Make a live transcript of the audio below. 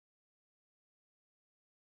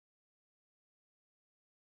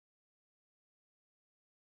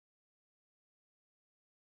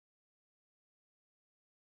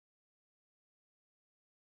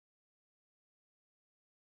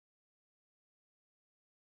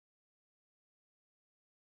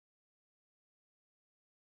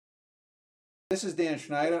This is Dan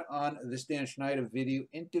Schneider on this Dan Schneider video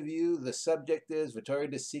interview. The subject is Vittorio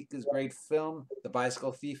De Sica's great film, The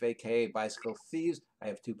Bicycle Thief, aka Bicycle Thieves. I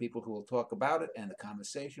have two people who will talk about it, and the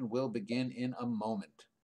conversation will begin in a moment.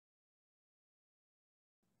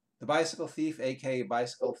 The Bicycle Thief, aka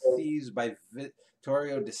Bicycle Thieves by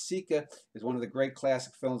Vittorio De Sica is one of the great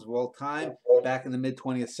classic films of all time. Back in the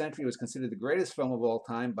mid-20th century, it was considered the greatest film of all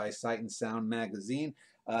time by Sight and Sound magazine.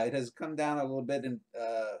 It has come down a little bit in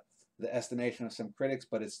the estimation of some critics,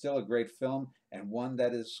 but it's still a great film and one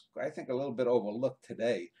that is, I think, a little bit overlooked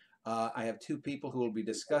today. I have two people who will be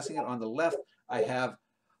discussing it. On the left, I have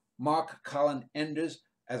Mark Colin Enders.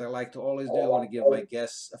 As I like to always do, I want to give my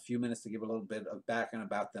guests a few minutes to give a little bit of background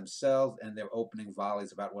about themselves and their opening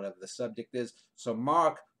volleys about whatever the subject is. So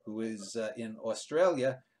Mark, who is in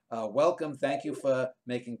Australia, welcome. Thank you for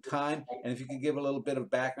making time. And if you could give a little bit of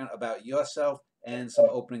background about yourself and some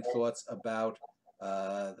opening thoughts about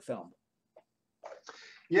the film.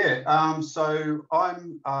 Yeah, so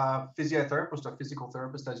I'm a physiotherapist, a physical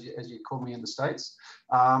therapist, as you call me in the States.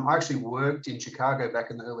 I actually worked in Chicago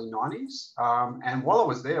back in the early 90s. And while I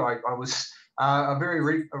was there, I was a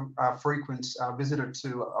very frequent visitor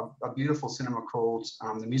to a beautiful cinema called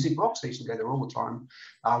the Music Box. I used to go there all the time,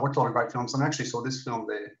 watched a lot of great films, and I actually saw this film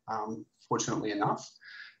there, fortunately enough.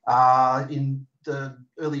 In the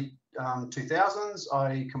early 2000s,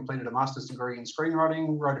 I completed a master's degree in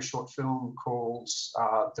screenwriting, wrote a short film called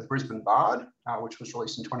The Brisbane Bard, which was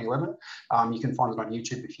released in 2011. You can find it on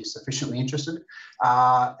YouTube if you're sufficiently interested.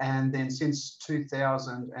 And then since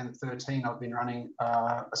 2013, I've been running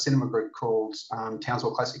a cinema group called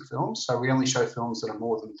Townsville Classic Films. So we only show films that are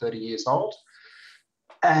more than 30 years old.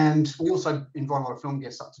 And we also invite a lot of film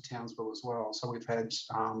guests up to Townsville as well. So we've had,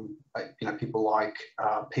 people like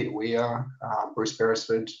Peter Weir, Bruce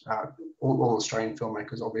Beresford, all Australian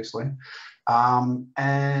filmmakers, obviously. I've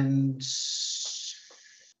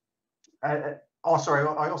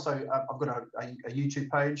got a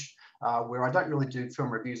YouTube page where I don't really do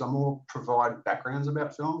film reviews. I more provide backgrounds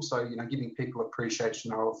about films. So, giving people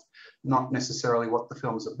appreciation of not necessarily what the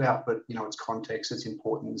film's about, but, its context, its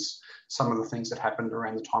importance, some of the things that happened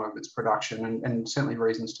around the time of its production, and certainly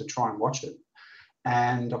reasons to try and watch it.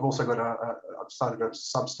 And I've also got I've started a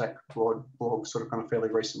Substack blog sort of kind of fairly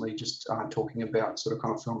recently, just talking about sort of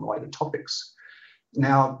kind of film related topics.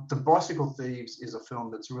 Now, The Bicycle Thieves is a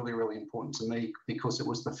film that's really, really important to me because it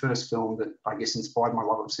was the first film that, I guess, inspired my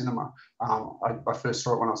love of cinema. I first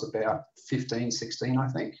saw it when I was about 15, 16, I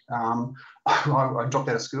think. I dropped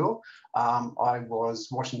out of school. I was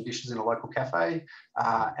washing dishes in a local cafe,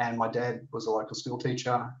 and my dad was a local school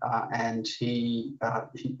teacher, and he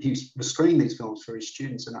was screening these films for his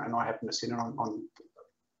students, and I happened to sit in on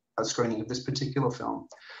a screening of this particular film.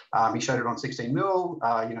 He showed it on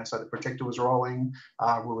 16mm, so the projector was rolling.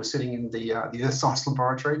 We were sitting in the Earth Science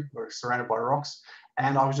Laboratory. We were surrounded by rocks,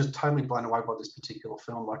 and I was just totally blown away by this particular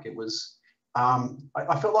film. Like, it was, I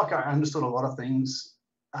felt like I understood a lot of things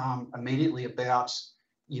immediately about,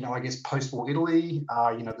 I guess, post-war Italy,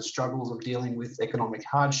 the struggles of dealing with economic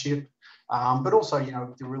hardship, but also,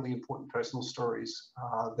 the really important personal stories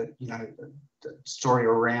the story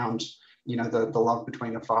around, the love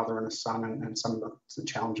between a father and a son, and some of the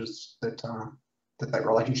challenges that that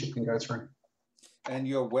relationship can go through. And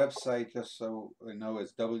your website, just so I know,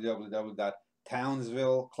 is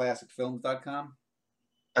www.townsvilleclassicfilms.com?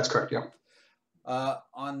 That's correct, yeah.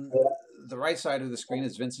 On the right side of the screen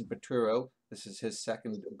is Vincent Peturo. This is his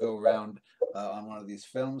second go-round on one of these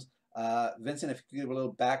films. Vincent, if you could give a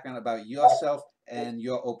little background about yourself and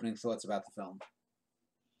your opening thoughts about the film.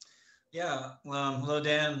 Yeah, hello,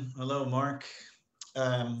 Dan. Hello, Mark.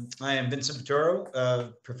 I am Vincent Peturo,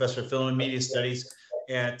 professor of film and media studies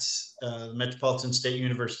at the Metropolitan State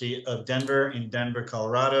University of Denver in Denver,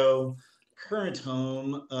 Colorado, current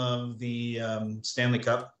home of the Stanley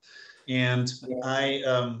Cup. And I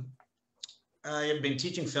have been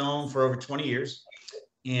teaching film for over 20 years.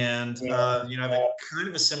 And, I have a kind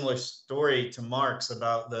of a similar story to Mark's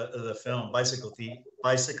about the film, Bicycle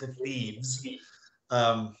Thieves.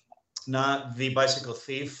 Not The Bicycle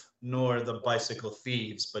Thief, nor The Bicycle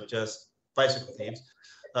Thieves, but just Bicycle Thieves.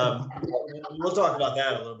 We'll talk about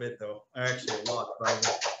that a little bit, though. Actually, a lot, probably.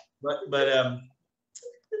 But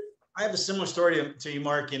I have a similar story to you,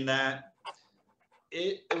 Mark, in that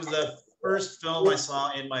it was the first film I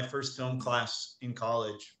saw in my first film class in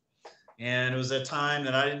college. And it was a time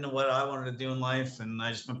that I didn't know what I wanted to do in life. And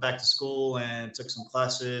I just went back to school and took some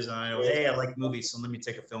classes. And I go, hey, I like movies, so let me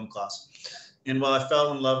take a film class. And while I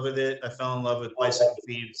fell in love with it, I fell in love with Bicycle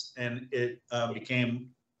Thieves, and it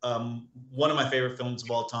became one of my favorite films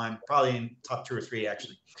of all time, probably in top 2 or 3,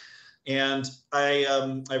 actually. And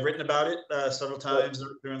I've written about it several times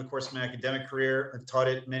during the course of my academic career. I've taught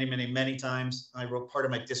it many, many, many times. I wrote part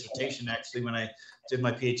of my dissertation actually when I did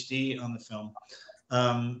my PhD on the film.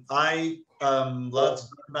 I love to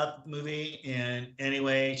talk about the movie in any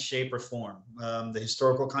way, shape, or form. The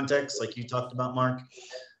historical context, like you talked about, Mark.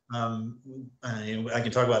 I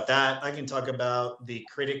can talk about that. I can talk about the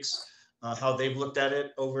critics, how they've looked at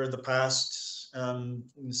it over the past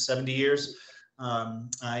 70 years.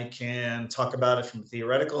 I can talk about it from a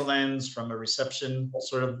theoretical lens, from a reception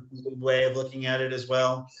sort of way of looking at it as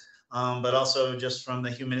well, but also just from the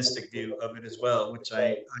humanistic view of it as well, which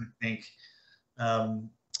I think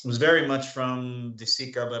was very much from De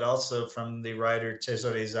Sica, but also from the writer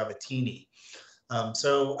Cesare Zavattini.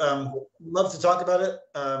 Love to talk about it.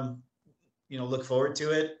 Look forward to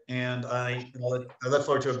it, and I look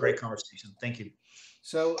forward to a great conversation. Thank you.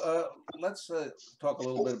 So let's talk a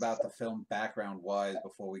little bit about the film background-wise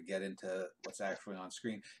before we get into what's actually on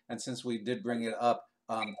screen. And since we did bring it up,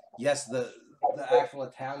 yes, the actual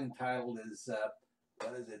Italian title is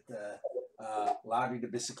what is it? Ladri di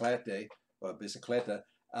Biciclette or Bicicletta,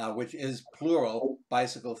 which is plural,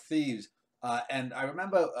 bicycle thieves. And I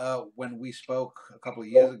remember when we spoke a couple of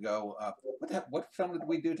years ago. What film did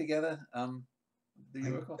we do together? Do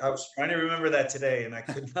you recall? I was trying to remember that today, and I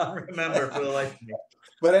could not remember for the life of me.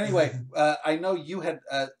 But anyway, I know you had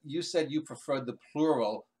you said you preferred the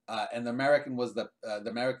plural, and the American was the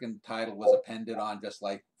American title was appended on, just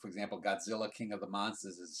like, for example, Godzilla King of the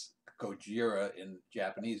Monsters is Gojira in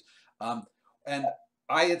Japanese. And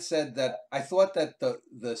I had said that I thought that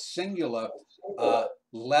the singular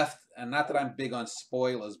left, and not that I'm big on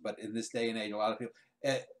spoilers, but in this day and age, a lot of people.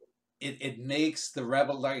 It makes the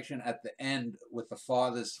revelation at the end with the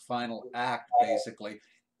father's final act, basically,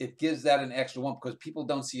 it gives that an extra one because people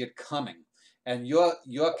don't see it coming. And your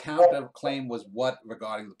counter claim was what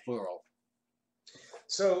regarding the plural?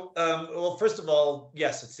 So, well, first of all,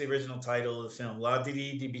 yes, it's the original title of the film.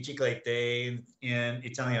 Ladri di Biciclette in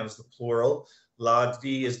Italian is the plural.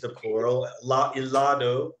 Ladri is the plural. Il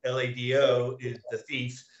lado, L-A-D-O, is the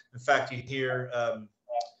thief. In fact, you hear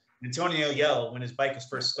Antonio yell when his bike was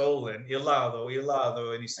first stolen, Il lado,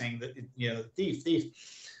 and he's saying that, thief.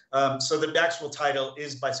 So the actual title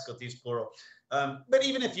is Bicycle Thieves, plural. But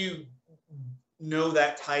even if you know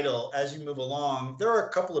that title, as you move along, there are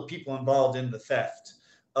a couple of people involved in the theft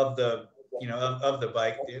of the, of the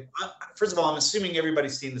bike. First of all, I'm assuming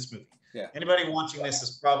everybody's seen this movie. Yeah. Anybody watching this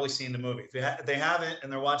has probably seen the movie. If they haven't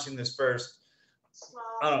and they're watching this first,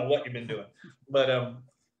 I don't know what you've been doing, but I'm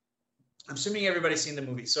assuming everybody's seen the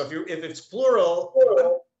movie. So if it's plural,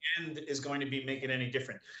 the end is going to be make it any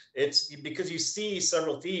different. It's because you see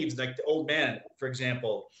several thieves, like the old man, for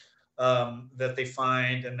example, that they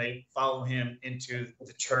find, and they follow him into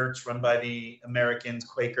the church run by the Americans,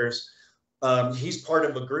 Quakers. He's part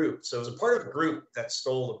of a group. So it was a part of a group that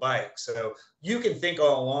stole the bike. So you can think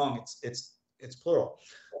all along it's plural.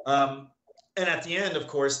 And at the end, of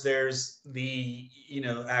course, there's the,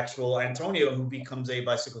 actual Antonio, who becomes a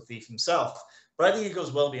bicycle thief himself. But I think it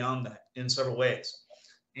goes well beyond that in several ways.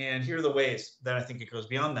 And here are the ways that I think it goes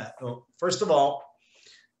beyond that. Well, first of all,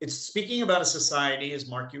 it's speaking about a society, as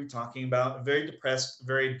Mark, you were talking about, a very depressed,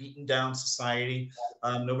 very beaten down society.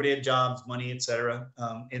 Nobody had jobs, money, etc.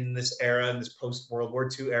 In this era, in this post-World War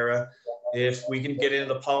II era. If we can get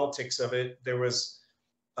into the politics of it, there was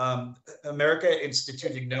America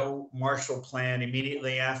instituted no Marshall Plan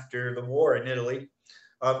immediately after the war in Italy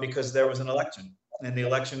because there was an election. And the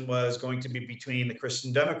election was going to be between the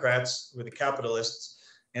Christian Democrats, with the capitalists,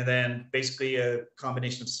 and then basically a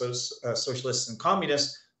combination of socialists and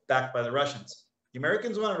communists backed by the Russians. The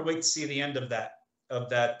Americans wanted to wait to see the end of that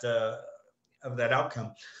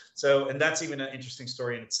outcome. So, and that's even an interesting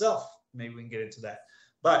story in itself. Maybe we can get into that.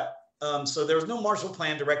 But so there was no Marshall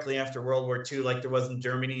Plan directly after World War II, like there was in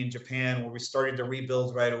Germany and Japan, where we started to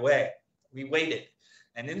rebuild right away. We waited.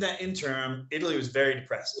 And in that interim, Italy was very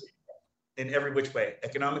depressed in every which way,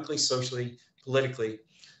 economically, socially, politically.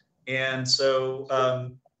 And so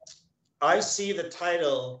I see the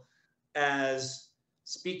title as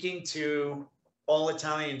speaking to all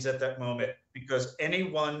Italians at that moment, because any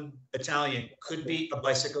one Italian could be a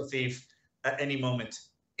bicycle thief at any moment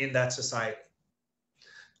in that society.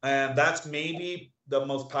 And that's maybe the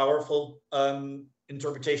most powerful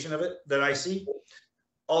interpretation of it that I see.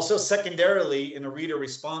 Also, secondarily, in a reader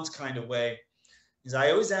response kind of way, is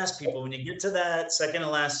I always ask people, when you get to that second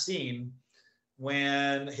and last scene,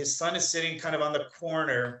 when his son is sitting kind of on the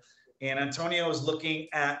corner and Antonio is looking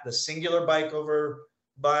at the singular bike over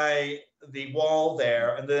by the wall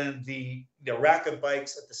there, and then the rack of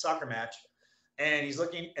bikes at the soccer match, and he's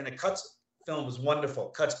looking, and it cuts film was wonderful.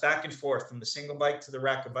 Cuts back and forth from the single bike to the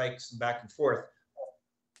rack of bikes and back and forth.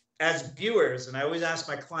 As viewers, and I always ask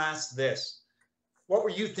my class this, what were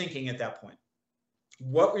you thinking at that point?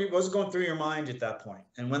 What was going through your mind at that point?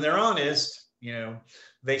 And when they're honest, you know,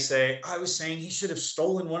 they say, I was saying he should have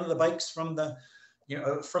stolen one of the bikes from the, you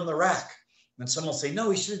know, from the rack. And some will say,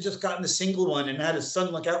 no, he should have just gotten a single one and had his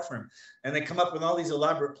son look out for him. And they come up with all these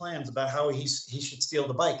elaborate plans about how he should steal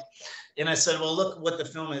the bike. And I said, well, look what the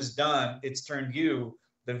film has done. It's turned you,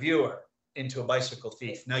 the viewer, into a bicycle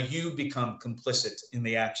thief. Now you become complicit in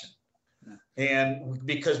the action. Yeah. And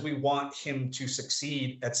because we want him to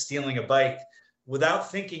succeed at stealing a bike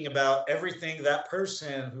without thinking about everything that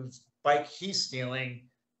person whose bike he's stealing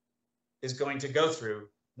is going to go through,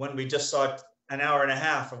 when we just saw an hour and a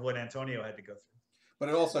half of what Antonio had to go through. But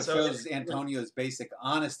it also shows Antonio's basic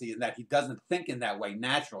honesty in that he doesn't think in that way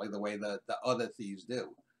naturally, the way the other thieves do.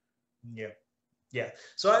 Yeah, yeah.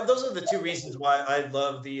 So those are the two reasons why I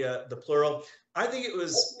love the plural. I think it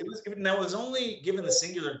was only given the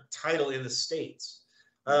singular title in the States.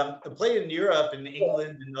 It played in Europe and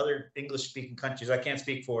England and other English-speaking countries. I can't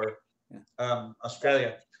speak for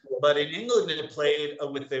Australia, but in England it played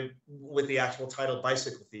with the actual title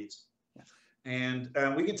Bicycle Thieves. And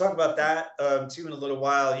we can talk about that too in a little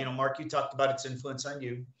while. You know, Mark, you talked about its influence on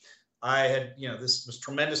you. I had, you know, this was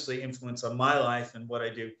tremendously influenced on my life and what I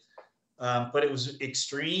do. But it was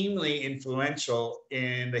extremely influential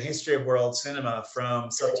in the history of world cinema, from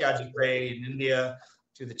Satyajit Ray in India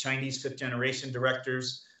to the Chinese fifth generation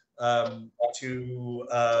directors, to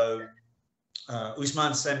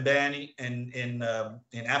Usman Sembani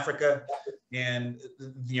in Africa. And,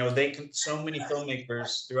 you know, so many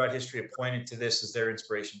filmmakers throughout history have pointed to this as their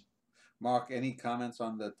inspiration. Mark, any comments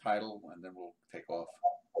on the title? And then we'll take off.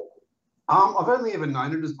 I've only ever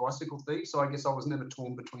known it as Bicycle Thief, so I guess I was never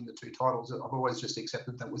torn between the two titles. I've always just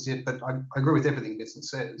accepted that was it, but I agree with everything Vincent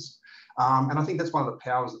says. And I think that's one of the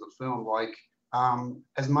powers of the film. Like,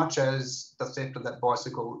 as much as the theft of that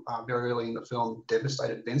bicycle very early in the film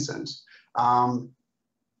devastated Vincent,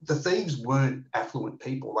 the thieves weren't affluent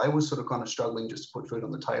people. They were sort of kind of struggling just to put food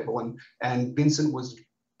on the table. And Vincent was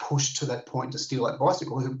pushed to that point to steal that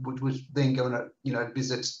bicycle, which was then going to, you know,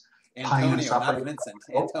 visit Antonio, pain and suffering. not Vincent.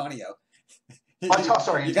 Antonio.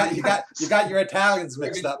 Sorry, you got your Italians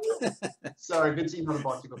mixed up. Sorry, Vincent, not a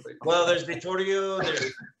bicycle thief. Well, there's Vittorio,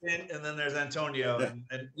 there's Vincent, and then there's Antonio. Yeah.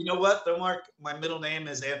 And you know what, though, Mark? My middle name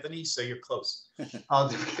is Anthony, so you're close. Oh,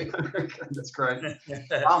 that's great.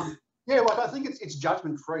 Yeah, like I think it's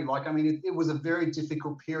judgment free. Like, I mean, it was a very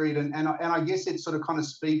difficult period, and I guess it sort of kind of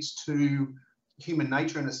speaks to human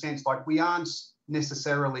nature in a sense. Like, we aren't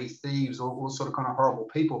necessarily thieves or sort of kind of horrible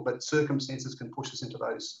people, but circumstances can push us into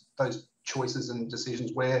those choices and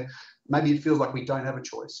decisions where maybe it feels like we don't have a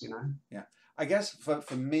choice, you know? Yeah, I guess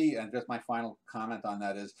for me, and just my final comment on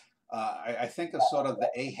that is, I think of sort of the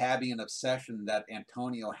Ahabian obsession that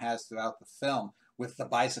Antonio has throughout the film with the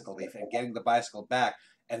bicycle thief and getting the bicycle back.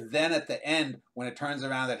 And then at the end, when it turns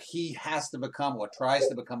around that he has to become or tries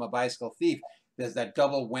to become a bicycle thief, there's that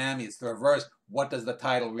double whammy. It's the reverse. What does the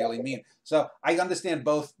title really mean? So I understand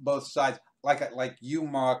both sides. Like you,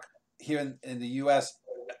 Mark, here in the U.S.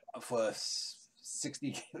 for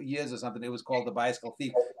 60 years or something, it was called The Bicycle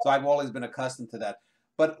Thief. So I've always been accustomed to that.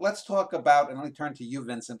 But let's talk about, and let me turn to you,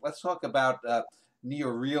 Vincent. Let's talk about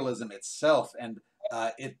neorealism itself and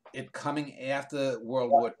it coming after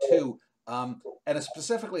World War II. And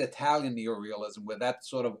specifically Italian neorealism, where that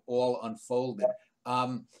sort of all unfolded.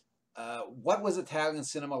 What was Italian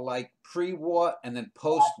cinema like pre-war and then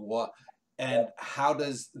post-war, and how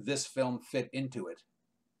does this film fit into it?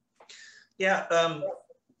 Yeah,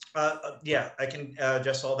 I can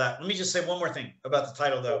address all that. Let me just say one more thing about the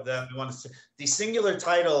title, though. That I want to say. The singular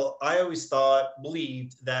title, I always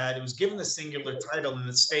believed that it was given the singular title in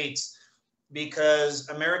the States because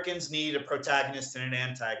Americans need a protagonist and an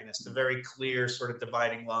antagonist, a very clear sort of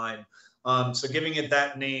dividing line. So giving it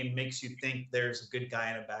that name makes you think there's a good guy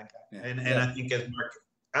and a bad guy. Yeah. And I think, as Mark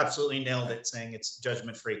absolutely nailed it, saying it's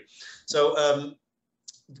judgment free. So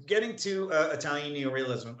getting to Italian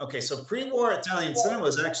neorealism. Okay, so pre-war Italian cinema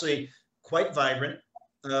was actually quite vibrant.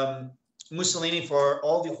 Mussolini, for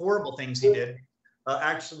all the horrible things he did,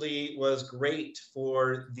 actually was great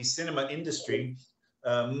for the cinema industry.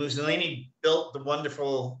 Mussolini built the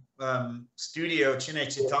wonderful studio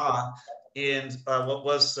Cinecittà in what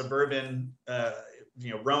was suburban,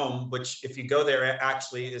 Rome, which, if you go there,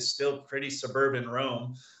 actually is still pretty suburban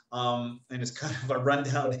Rome, and it's kind of a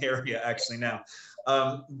rundown area actually now.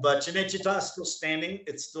 But Cinecittà is still standing;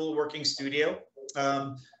 it's still a working studio.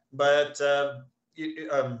 But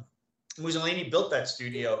Mussolini built that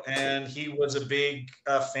studio, and he was a big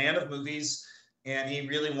fan of movies, and he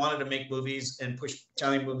really wanted to make movies and push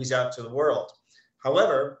Italian movies out to the world.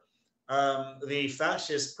 However, the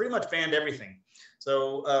fascists pretty much banned everything.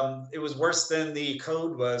 So it was worse than the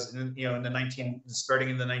code was, in starting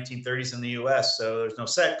in the 1930s in the U.S. So there's no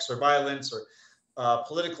sex or violence or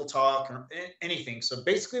political talk or anything. So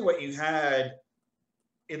basically, what you had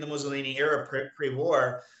in the Mussolini era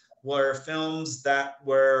pre-war were films that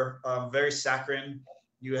were very saccharine.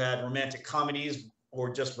 You had romantic comedies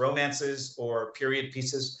or just romances or period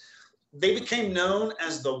pieces. They became known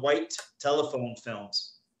as the white telephone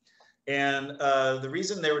films. And the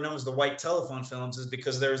reason they were known as the white telephone films is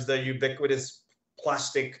because there's the ubiquitous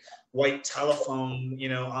plastic white telephone,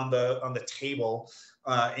 on the table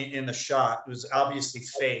in the shot. It was obviously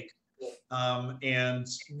fake. And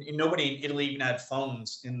nobody in Italy even had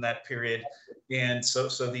phones in that period. And so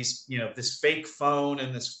these, this fake phone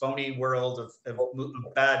and this phony world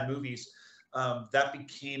of bad movies, that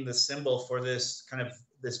became the symbol for this kind of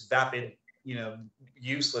this vapid,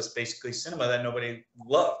 useless, basically, cinema that nobody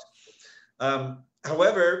loved.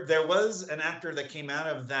 However, there was an actor that came out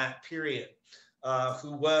of that period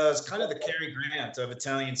who was kind of the Cary Grant of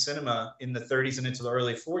Italian cinema in the 30s and into the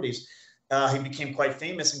early 40s. He became quite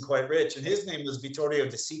famous and quite rich, and his name was Vittorio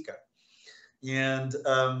De Sica. And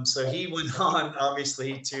so he went on,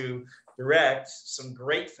 obviously, to direct some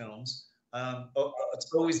great films.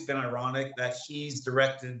 It's always been ironic that he's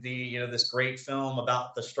directed this great film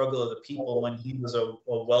about the struggle of the people when he was a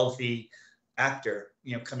wealthy actor,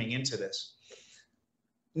 coming into this.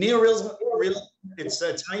 Neorealism,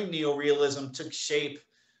 Italian neorealism took shape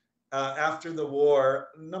after the war,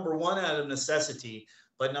 number one, out of necessity,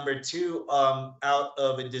 but number two, out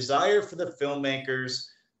of a desire for the filmmakers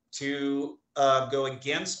to go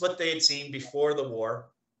against what they had seen before the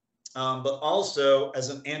war, but also as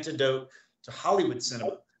an antidote to Hollywood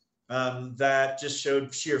cinema that just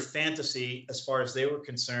showed sheer fantasy as far as they were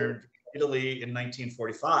concerned, Italy in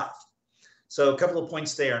 1945. So a couple of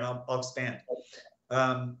points there, and I'll expand.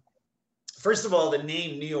 First of all, the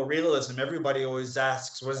name neorealism, everybody always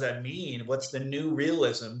asks, what does that mean? What's the new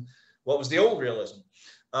realism? What was the old realism?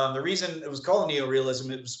 The reason it was called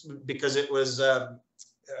neorealism, it was because it was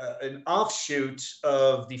an offshoot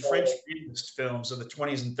of the French realist films of the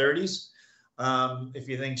 20s and 30s. If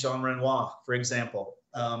you think Jean Renoir, for example,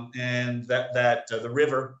 and The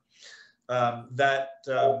River, that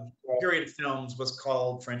period of films was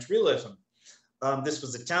called French realism. This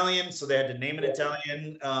was Italian, so they had to name it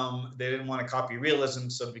Italian. They didn't want to copy realism,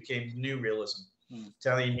 so it became New Realism,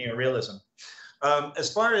 Italian neorealism.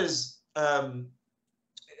 As far as a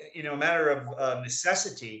matter of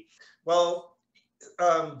necessity, well,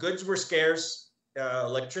 goods were scarce,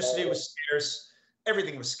 electricity was scarce,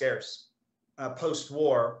 everything was scarce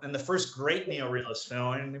post-war. And the first great neorealist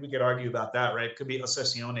film, and we could argue about that, right? It could be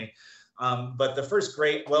Ossessione. But the first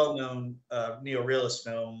great, well-known neorealist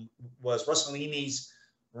film was Rossellini's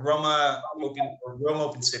Rome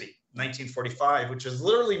Open City, 1945, which was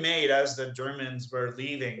literally made as the Germans were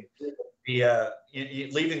leaving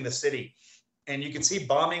the city. And you can see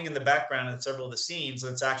bombing in the background in several of the scenes.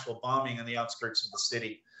 It's actual bombing on the outskirts of the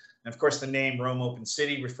city. And of course, the name Rome Open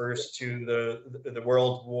City refers to the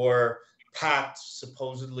World War pact.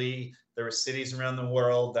 Supposedly, there were cities around the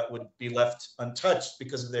world that would be left untouched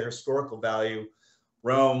because of their historical value.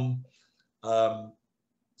 Rome,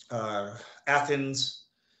 Athens,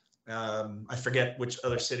 I forget which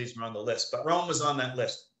other cities were on the list, but Rome was on that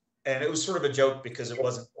list. And it was sort of a joke because it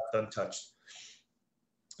wasn't left untouched.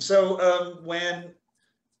 So when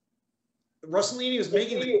Rossellini was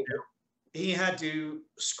making the film, he had to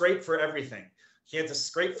scrape for everything. He had to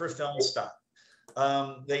scrape for film stock.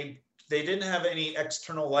 They didn't have any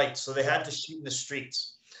external lights, so they had to shoot in the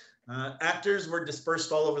streets. Actors were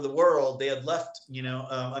dispersed all over the world. They had left,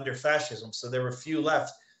 under fascism, so there were few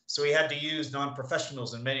left. So he had to use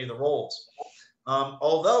non-professionals in many of the roles.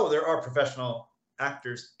 Although there are professional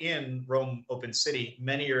actors in Rome Open City,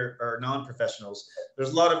 many are non-professionals.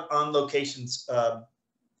 There's a lot of on-location,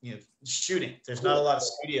 shooting. There's not a lot of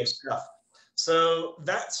studio stuff. So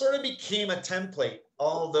that sort of became a template,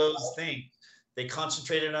 all those things. They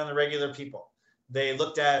concentrated on the regular people. They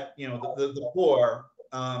looked at, the poor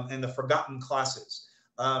and the forgotten classes.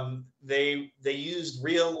 They used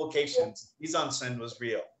real locations. Mise-en-scène was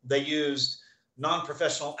real. They used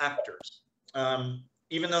non-professional actors.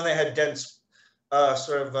 Even though they had dense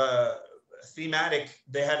thematic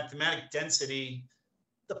density,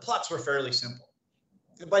 the plots were fairly simple.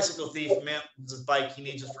 The bicycle thief, a man has his bike, he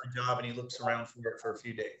needs it for a job, and he looks around for it for a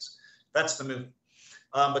few days. That's the movie.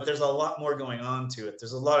 But there's a lot more going on to it.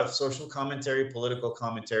 There's a lot of social commentary, political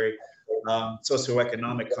commentary.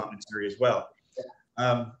 socioeconomic commentary as well.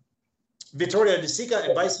 Vittorio De Sica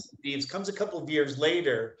and Bicycle Thieves comes a couple of years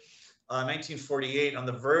later, 1948, on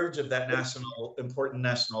the verge of that important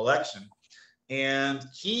national election. And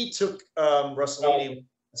he took Rossellini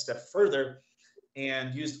a step further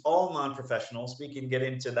and used all non-professionals. We can get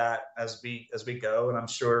into that as we go, and I'm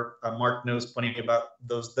sure Mark knows plenty about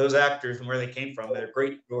those actors and where they came from. They're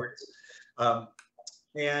great stories.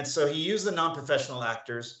 And so he used the non-professional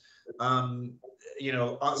actors. You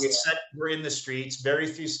know, set were in the streets, very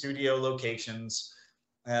few studio locations.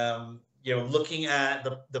 You know, looking at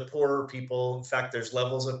the poorer people. In fact, there's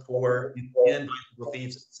levels of poor in Bicycle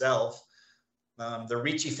Thieves itself. The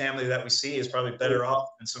Ricci family that we see is probably better off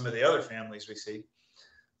than some of the other families we see.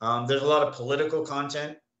 There's a lot of political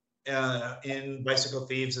content in Bicycle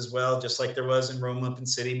Thieves as well, just like there was in Rome Up in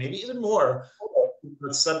City, maybe even more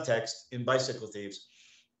with subtext in Bicycle Thieves.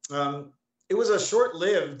 It was a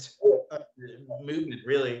short-lived movement,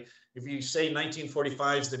 really. If you say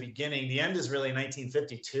 1945 is the beginning, the end is really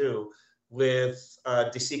 1952 with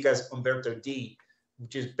De Sica's Umberto D,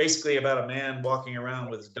 which is basically about a man walking around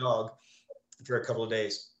with his dog for a couple of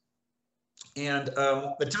days. And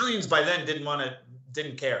the Italians by then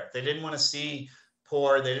didn't care. They didn't want to see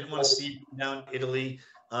poor. They didn't want to see down Italy.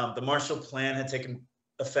 The Marshall Plan had taken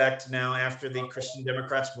effect now after the Christian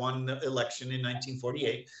Democrats won the election in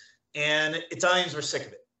 1948. And Italians were sick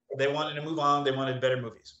of it. They wanted to move on. They wanted better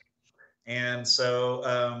movies. And so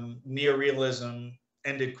neorealism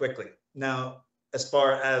ended quickly. Now, as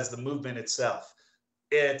far as the movement itself,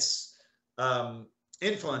 its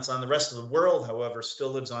influence on the rest of the world, however, still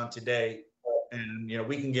lives on today. And, you know,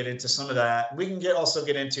 we can get into some of that. We can also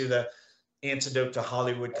get into the antidote to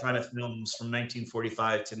Hollywood kind of films from 1945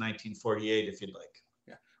 to 1948, if you'd like.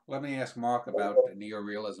 Yeah. Let me ask Mark about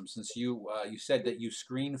neorealism. Since you said that you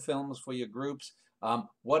screen films for your groups,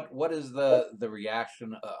 what is the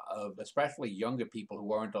reaction of especially younger people who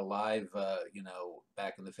weren't alive, you know,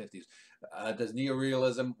 back in the 50s? Does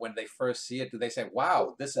neorealism, when they first see it, do they say,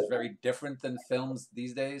 "Wow, this is very different than films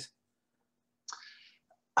these days"?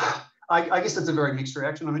 I guess that's a very mixed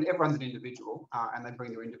reaction. I mean, everyone's an individual, and they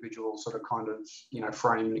bring their individual sort of kind of, you know,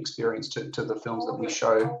 frame and experience to the films that we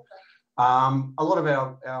show. A lot of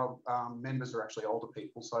our members are actually older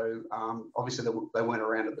people, so obviously they weren't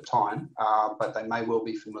around at the time, but they may well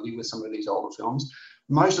be familiar with some of these older films.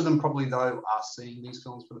 Most of them probably, though, are seeing these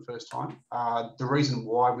films for the first time. The reason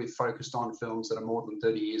why we've focused on films that are more than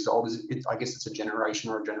 30 years old is, I guess it's a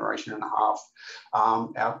generation or a generation and a half.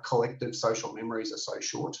 Our collective social memories are so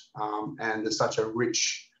short, and there's such a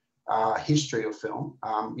rich history of film.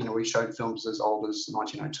 You know, we showed films as old as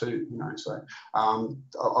 1902, you know, so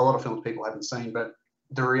a lot of films people haven't seen, but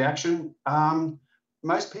the reaction,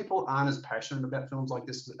 most people aren't as passionate about films like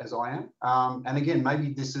this as I am. And again,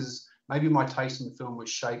 maybe my taste in film was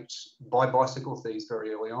shaped by Bicycle Thieves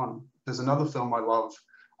very early on. There's another film I love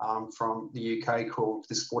from the UK called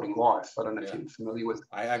This Sporting Life. I don't know if you're familiar with it.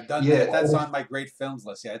 I've done that. That's on my great films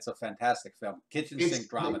list. Yeah, it's a fantastic film. Kitchen sink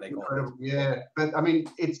drama, they call it. Yeah, but I mean,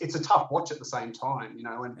 it's a tough watch at the same time, you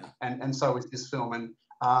know, and so is this film. And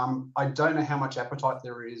I don't know how much appetite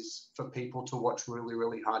there is for people to watch really,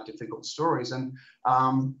 really hard, difficult stories. And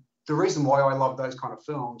the reason why I love those kind of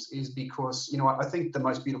films is because, you know, I think the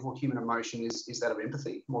most beautiful human emotion is that of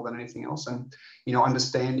empathy more than anything else. And, you know,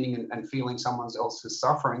 understanding and feeling someone else's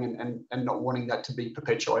suffering and not wanting that to be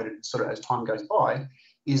perpetuated sort of as time goes by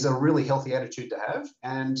is a really healthy attitude to have.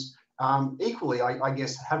 And equally, I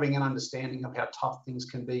guess, having an understanding of how tough things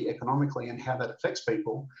can be economically and how that affects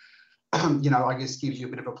people, you know, I guess gives you a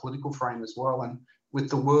bit of a political frame as well. And with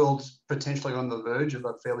the world potentially on the verge of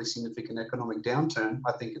a fairly significant economic downturn,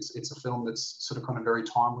 I think it's a film that's sort of kind of very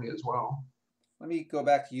timely as well. Let me go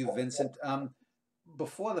back to you, Vincent.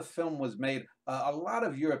 Before the film was made, a lot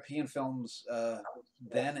of European films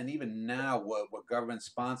then and even now were government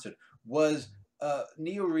sponsored. Was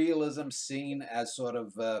neorealism seen as sort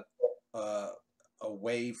of a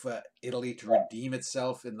way for Italy to redeem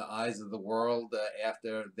itself in the eyes of the world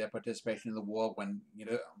after their participation in the war, when, you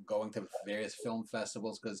know, going to various film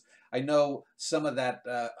festivals? Because I know some of that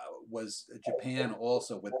was Japan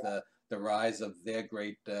also, with the rise of their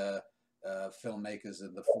great filmmakers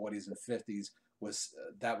in the 40s and 50s.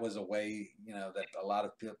 That was a way, you know, that a lot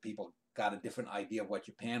of people got a different idea of what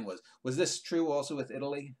Japan was. Was this true also with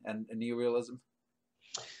Italy and neorealism?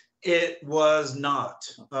 It was not.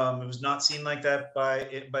 It was not seen like that by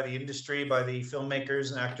the industry, by the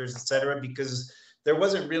filmmakers and actors, etc., because there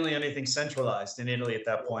wasn't really anything centralized in Italy at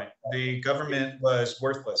that point. The government was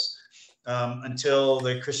worthless until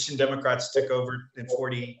the Christian Democrats took over in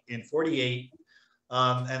 48.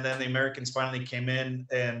 and then the Americans finally came in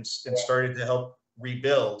and started to help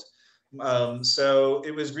rebuild. So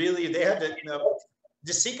it was really, they had to,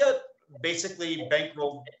 De Sica basically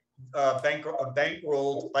bankrolled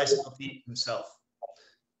Bicycle Thief himself.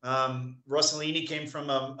 Rossellini came from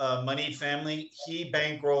a moneyed family. He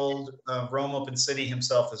bankrolled Rome Open City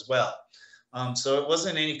himself as well. So it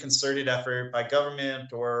wasn't any concerted effort by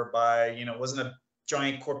government or by, it wasn't a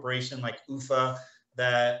giant corporation like UFA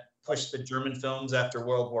that pushed the German films after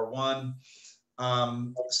World War I.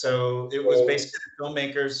 So it was basically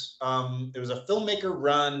filmmakers. It was a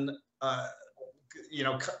filmmaker-run,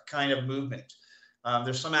 kind of movement.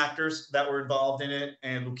 There's some actors that were involved in it,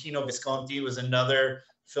 and Luchino Visconti was another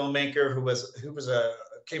filmmaker who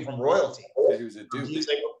came from royalty. Yeah, he was a duke.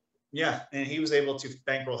 And he was able to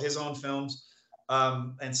bankroll his own films.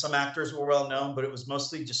 And some actors were well known, but it was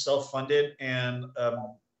mostly just self-funded and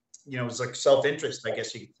it was like self-interest, I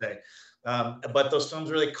guess you could say. But those films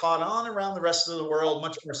really caught on around the rest of the world,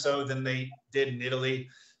 much more so than they did in Italy.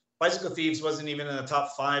 Bicycle Thieves wasn't even in the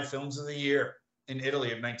top 5 films of the year in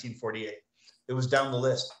Italy of 1948. It was down the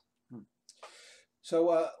list.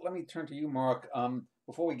 So let me turn to you, Mark.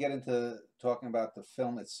 Before we get into talking about the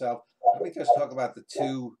film itself, let me just talk about the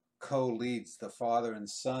 2 co-leads, the father and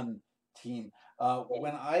son team.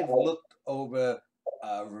 When I've looked over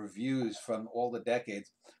reviews from all the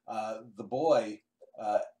decades, the boy,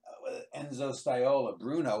 Enzo Stiola,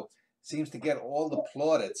 Bruno, seems to get all the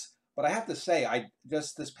plaudits. But I have to say, I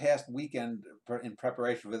just this past weekend, in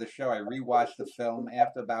preparation for the show, I rewatched the film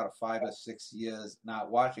after about 5 or 6 years not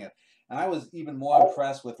watching it. And I was even more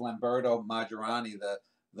impressed with Lamberto Maggiorani,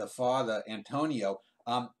 the father, Antonio.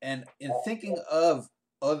 And in thinking of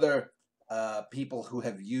other people who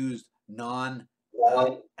have used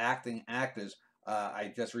non-acting actors,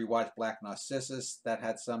 I just rewatched Black Narcissus that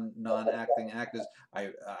had some non-acting actors.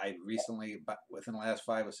 I recently, within the last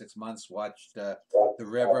 5 or 6 months, watched The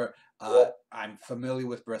River. I'm familiar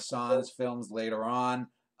with Bresson's films later on,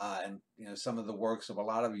 and some of the works of a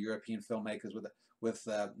lot of European filmmakers with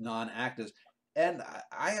non-actors. And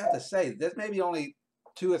I have to say, there's maybe only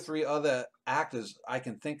 2 or 3 other actors I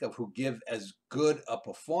can think of who give as good a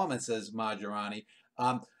performance as Maggiorani.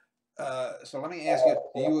 So let me ask you,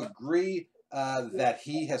 do you agree that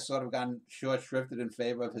he has sort of gotten short-shrifted in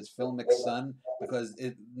favor of his filmic son? Because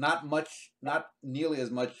not nearly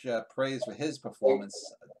as much praise for his performance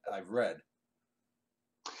I've read.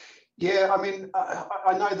 Yeah, I mean,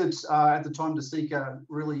 I know that at the time, De Sica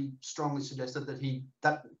really strongly suggested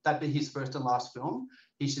that that be his first and last film.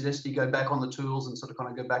 He suggested he go back on the tools and sort of kind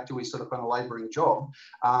of go back to his sort of kind of labouring job.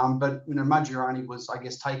 But Maggiorani was, I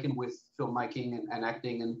guess, taken with filmmaking and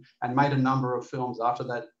acting and made a number of films after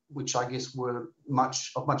that, which I guess were of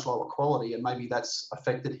much lower quality, and maybe that's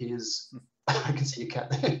affected his. I can see your cat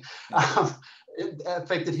there. It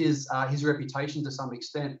affected his reputation to some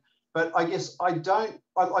extent. But I guess I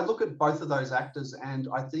look at both of those actors, and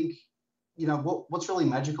I think, what's really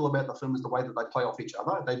magical about the film is the way that they play off each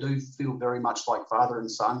other. They do feel very much like father and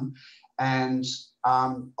son. And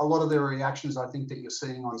a lot of their reactions, I think, that you're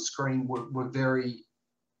seeing on screen were very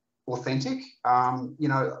authentic.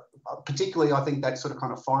 Particularly, I think that sort of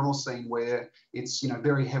kind of final scene where it's,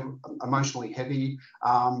 very emotionally heavy.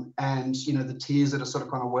 And, the tears that are sort of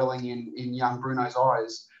kind of welling in young Bruno's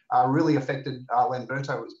eyes really affected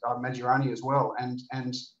Lamberto Maggiorani as well. And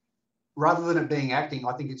rather than it being acting,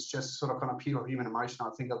 I think it's just sort of kind of pure human emotion. I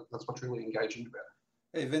think that's what's really engaging about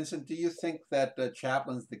it. Hey, Vincent, do you think that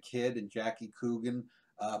Chaplin's The Kid and Jackie Coogan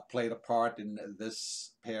played a part in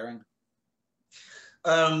this pairing?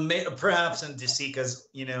 Perhaps in De Sica's,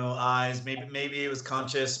 eyes, maybe it was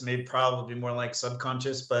conscious, maybe probably more like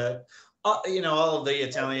subconscious, but all of the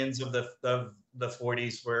Italians of the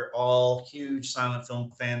 40s were all huge silent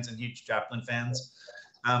film fans and huge Chaplin fans.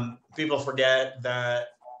 People forget that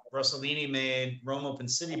Rossellini made Rome Open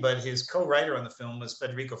City, but his co-writer on the film was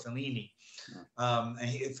Federico Fellini.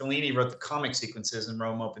 Fellini wrote the comic sequences in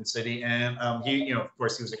Rome Open City, and he, of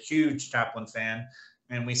course, he was a huge Chaplin fan.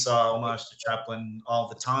 And we saw homage to Chaplin all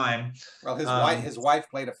the time. Well, his wife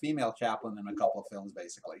played a female Chaplin in a couple of films,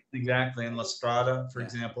 basically. Exactly, in La Strada, for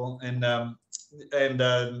example. And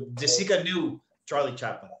De Sica knew Charlie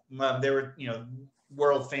Chaplin. They were,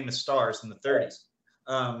 world famous stars in the 30s.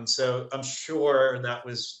 So I'm sure that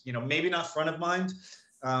was, maybe not front of mind,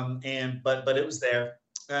 but it was there.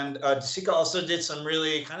 And De Sica also did some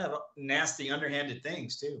really kind of nasty, underhanded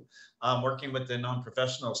things too, working with the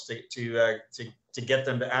non-professionals to get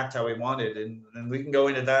them to act how we wanted. And we can go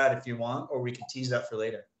into that if you want, or we can tease that for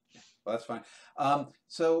later. Well, that's fine.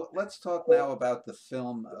 So let's talk now about the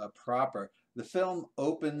film proper. The film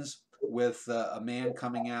opens with a man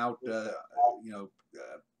coming out,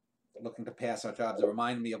 looking to pass our jobs. It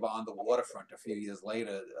reminded me of On the Waterfront a few years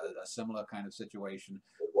later, a similar kind of situation.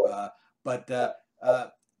 But the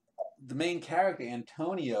main character,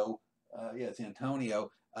 Antonio, it's Antonio,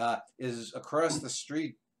 is across the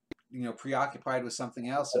street, preoccupied with something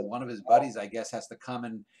else, and one of his buddies, I guess, has to come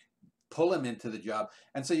and pull him into the job.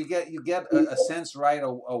 And so you get a sense right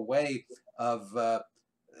away of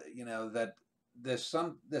that there's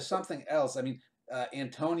something else. I mean,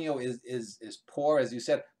 Antonio is poor, as you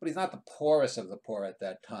said, but he's not the poorest of the poor at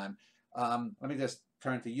that time. Let me just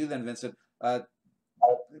turn to you then, Vincent.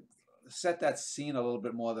 Set that scene a little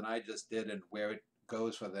bit more than I just did, and where it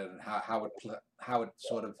goes with it, and how it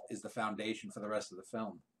sort of is the foundation for the rest of the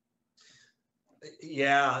film.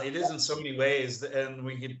 Yeah, it is in so many ways, and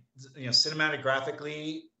we could,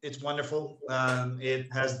 cinematographically, it's wonderful.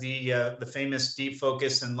 It has the famous deep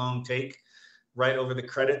focus and long take right over the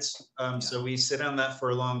credits. So we sit on that for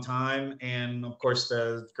a long time, and of course,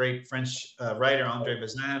 the great French writer Andre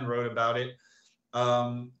Bazin wrote about it.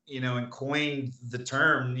 And coined the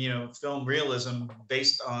term, film realism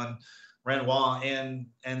based on Renoir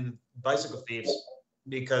and Bicycle Thieves,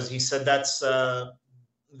 because he said that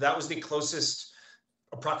was the closest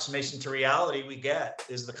approximation to reality we get,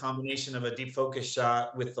 is the combination of a deep focus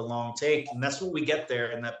shot with the long take, and that's what we get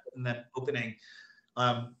there in that opening.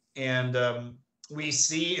 We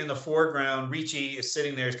see in the foreground, Ricci is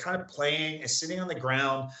sitting there, is sitting on the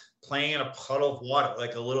ground, playing in a puddle of water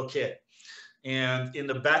like a little kid. And in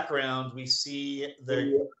the background, we see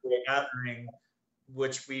the gathering,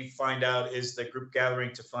 which we find out is the group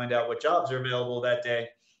gathering to find out what jobs are available that day,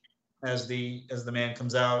 as the man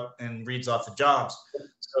comes out and reads off the jobs.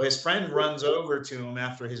 So his friend runs over to him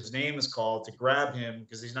after his name is called to grab him,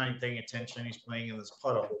 because he's not even paying attention. He's playing in this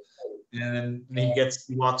puddle. And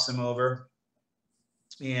he walks him over,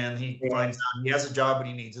 and he finds out he has a job, but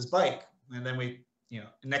he needs his bike. And then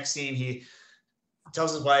next scene, he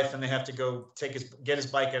tells his wife, and they have to go get his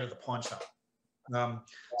bike out of the pawn shop.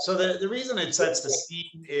 So the reason it sets the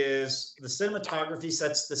scene is the cinematography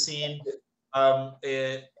sets the scene.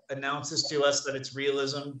 It announces to us that it's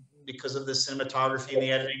realism because of the cinematography and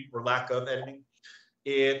the editing, or lack of editing.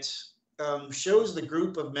 It shows the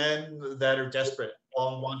group of men that are desperate,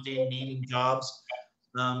 all needing jobs.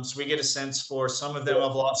 So we get a sense for some of them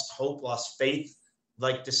have lost hope, lost faith,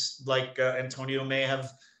 like Antonio may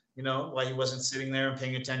have, why he wasn't sitting there and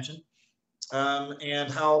paying attention,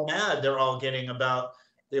 and how mad they're all getting about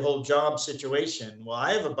the whole job situation. Well,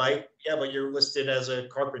 I have a bike, yeah, but you're listed as a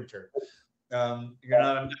carpenter. You're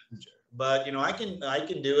not a messenger, but I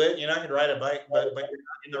can do it. I can ride a bike, but you're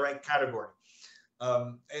not in the right category.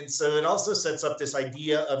 And so it also sets up this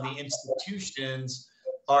idea of the institutions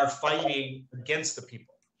are fighting against the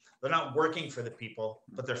people. They're not working for the people,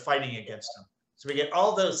 but they're fighting against them. So we get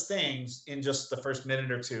all those things in just the first minute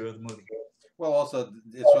or two of the movie. Well, also,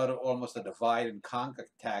 it's sort of almost a divide and conquer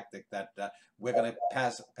tactic, that we're going to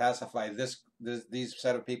pacify these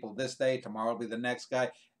set of people this day, tomorrow will be the next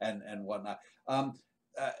guy, and whatnot.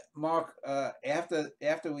 Mark, after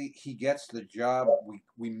he gets the job,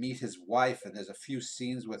 we meet his wife, and there's a few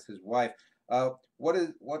scenes with his wife. What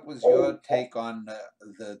was your take on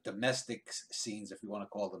the domestic scenes, if you want to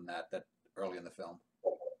call them that early in the film?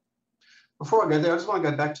 Before I go there, I just want to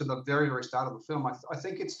go back to the very, very start of the film. I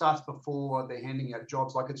think it starts before they're handing out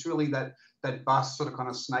jobs. Like, it's really that bus sort of kind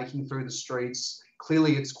of snaking through the streets.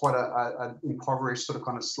 Clearly, it's quite a impoverished sort of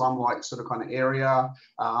kind of slum-like sort of kind of area.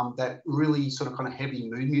 That really sort of kind of heavy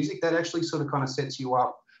mood music that actually sort of kind of sets you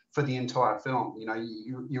up for the entire film.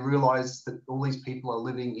 You realize that all these people are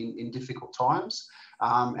living in difficult times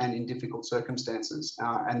and in difficult circumstances.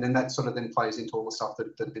 And then that sort of then plays into all the stuff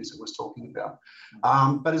that Vincent was talking about.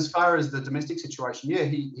 But as far as the domestic situation, yeah,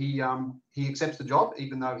 he accepts the job,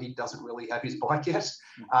 even though he doesn't really have his bike yet.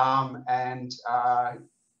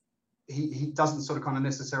 He doesn't sort of kind of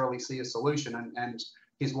necessarily see a solution. And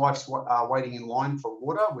his wife's waiting in line for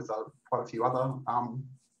water with quite a few other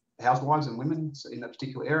housewives and women in that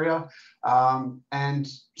particular area. And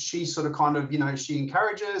she sort of kind of, she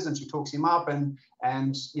encourages and she talks him up, and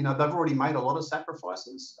they've already made a lot of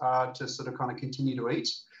sacrifices to sort of kind of continue to eat.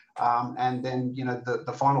 And then,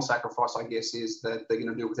 the final sacrifice, I guess, is that they're going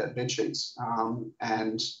to do it without bed sheets.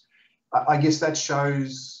 And I guess that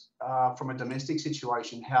shows from a domestic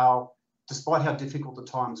situation how, despite how difficult the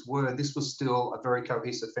times were, this was still a very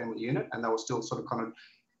cohesive family unit, and they were still sort of kind of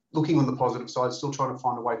looking on the positive side, still trying to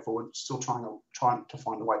find a way forward, still trying to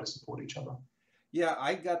find a way to support each other. Yeah,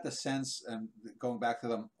 I got the sense, and going back to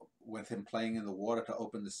them with him playing in the water to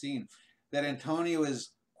open the scene, that Antonio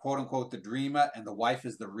is quote unquote the dreamer and the wife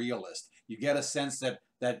is the realist. You get a sense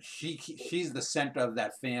that she's the center of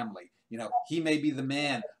that family. you know, he may be the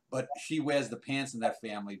man, but she wears the pants in that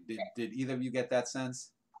family. Did either of you get that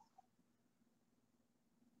sense?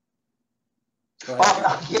 Go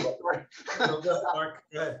ahead. Mark,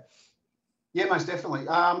 go ahead. Yeah, most definitely.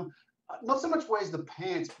 Not so much wears the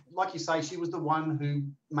pants. Like you say, she was the one who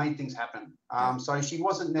made things happen. So she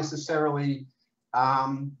wasn't necessarily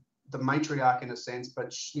the matriarch in a sense,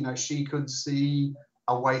 but you know, she could see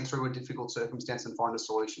a way through a difficult circumstance and find a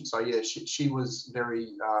solution. So yeah, she was very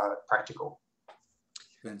practical.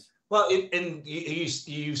 Well, and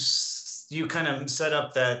you kind of set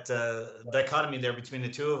up that dichotomy there between the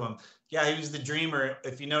two of them. Yeah, he was the dreamer.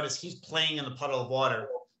 If you notice, he's playing in the puddle of water,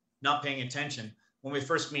 not paying attention. When we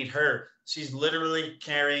first meet her, she's literally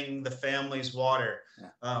carrying the family's water.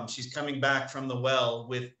 Yeah. She's coming back from the well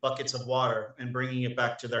with buckets of water and bringing it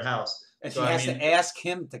back to their house. And so, she has to ask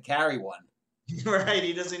him to carry one. Right,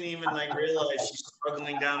 he doesn't even like realize she's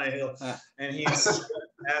struggling down a hill, and he's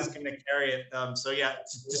asking to carry it. So yeah,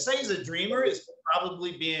 to say he's a dreamer is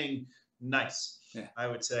probably being nice. Yeah. I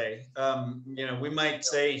would say. You know, we might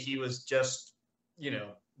say he was just, you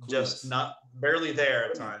know, just not barely there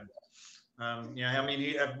at times. You know, I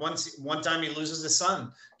mean, one time he loses his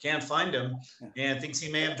son, can't find him, and thinks he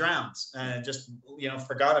may have drowned, and just, you know,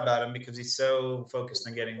 forgot about him because he's so focused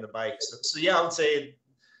on getting the bike. So yeah, I would say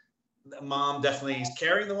mom definitely is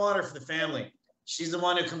carrying the water for the family. She's the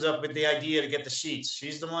one who comes up with the idea to get the sheets.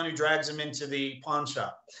 She's the one who drags him into the pawn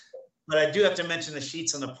shop. But I do have to mention the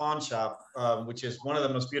sheets in the pawn shop, which is one of the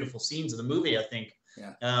most beautiful scenes of the movie, I think.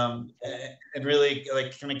 Yeah. And really,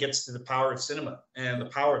 like, kind of gets to the power of cinema and the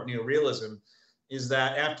power of neorealism, is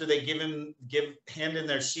that after they hand in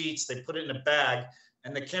their sheets, they put it in a bag,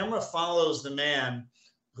 and the camera follows the man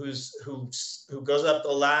who goes up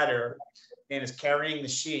the ladder and is carrying the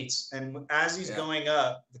sheets. And as he's going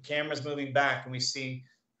up, the camera's moving back, and we see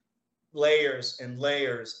layers and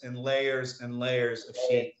layers and layers and layers of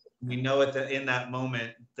sheets. We know in that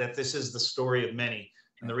moment that this is the story of many,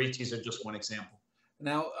 and the Ritchis are just one example.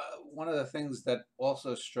 Now, one of the things that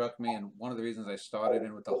also struck me, and one of the reasons I started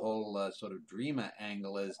in with the whole sort of dreamer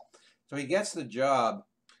angle, is so he gets the job,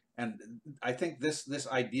 and I think this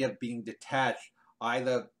idea of being detached,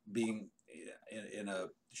 either being in a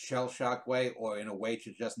shell-shock way or in a way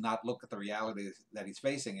to just not look at the reality that he's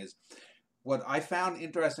facing, is what I found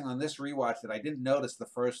interesting on this rewatch that I didn't notice the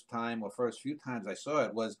first time or first few times I saw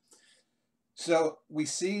it was, so we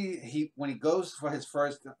see when he goes for his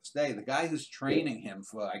first day, the guy who's training him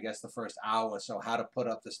for, I guess, the first hour or so how to put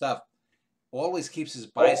up the stuff always keeps his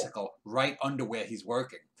bicycle right under where he's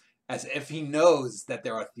working, as if he knows that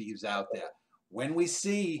there are thieves out there. When we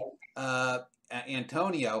see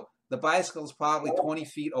Antonio, the bicycle's probably 20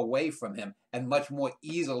 feet away from him and much more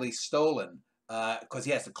easily stolen, because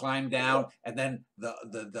he has to climb down, and then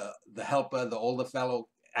the helper, the older fellow,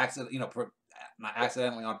 not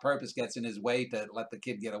accidentally on purpose, gets in his way to let the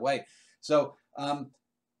kid get away. So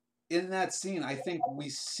in that scene, I think we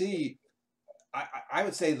see, I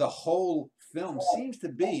would say the whole film seems to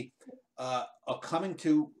be a coming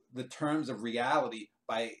to the terms of reality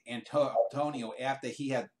by Antonio after he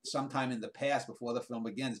had sometime in the past, before the film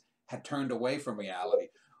begins, had turned away from reality.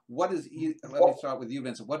 Let me start with you,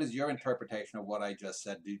 Vincent. What is your interpretation of what I just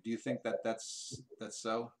said? Do you think that that's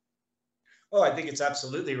so? Oh, I think it's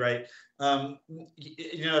absolutely right.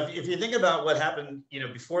 You know, if you think about what happened, you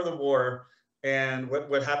know, before the war and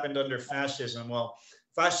what happened under fascism, well,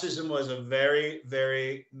 fascism was a very,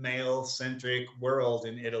 very male-centric world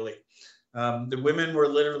in Italy. The women were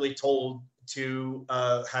literally told to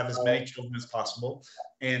have as many children as possible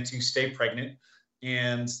and to stay pregnant,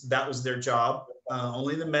 and that was their job.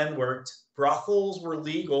 Only the men worked. Brothels were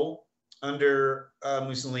legal under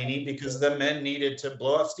Mussolini because the men needed to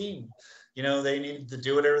blow off steam. You know, they needed to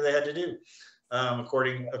do whatever they had to do,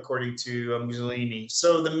 according to Mussolini.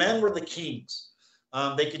 So the men were the kings.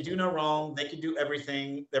 They could do no wrong. They could do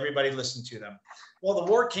everything. Everybody listened to them. Well,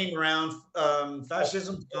 the war came around.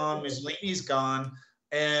 Fascism's gone. Mussolini's gone.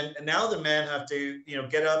 And now the men have to, you know,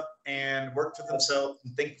 get up and work for themselves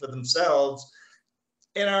and think for themselves.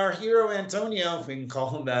 And our hero, Antonio, if we can call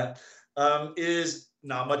him that, is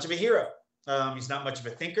not much of a hero. He's not much of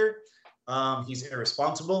a thinker. He's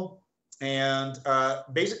irresponsible. And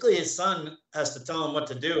basically his son has to tell him what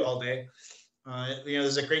to do all day. You know,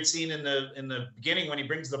 there's a great scene in the beginning when he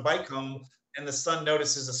brings the bike home and the son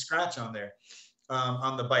notices a scratch on there,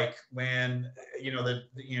 on the bike, when, you know,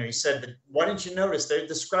 he said, why didn't you notice that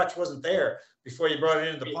the scratch wasn't there before you brought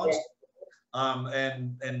it into the pawn shop?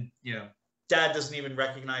 And you know, dad doesn't even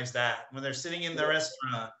recognize that. When they're sitting in the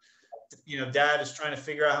restaurant, you know, dad is trying to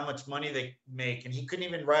figure out how much money they make, and he couldn't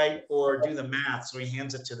even write or do the math, so he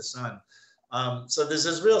hands it to the son. So there's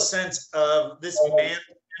this real sense of this man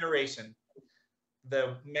generation,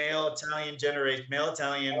 the male Italian generation, male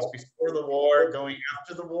Italians before the war, going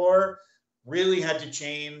after the war, really had to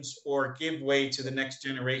change or give way to the next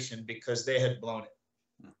generation because they had blown it.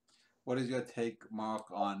 What is your take, Mark,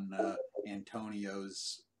 on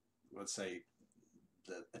Antonio's, let's say,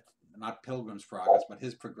 not Pilgrim's Progress, but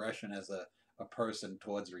his progression as a person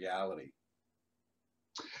towards reality?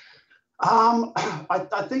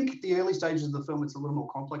 I think the early stages of the film, it's a little more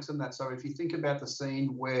complex than that. So if you think about the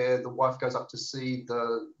scene where the wife goes up to see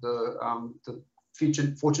the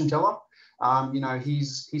future fortune teller, you know,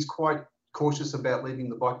 he's quite cautious about leaving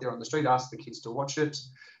the bike there on the street, asks the kids to watch it.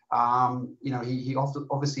 You know, he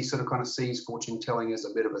obviously sort of kind of sees fortune telling as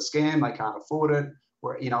a bit of a scam. They can't afford it.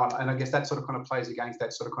 Where, you know, and I guess that sort of kind of plays against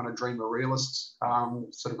that sort of kind of dreamer realist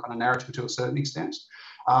sort of kind of narrative to a certain extent.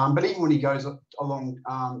 But even when he goes along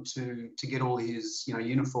to get all his, you know,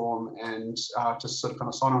 uniform and to sort of kind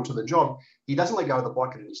of sign on to the job, he doesn't let go of the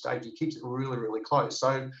bike at any stage. He keeps it really, really close.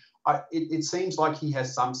 So it seems like he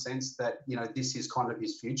has some sense that, you know, this is kind of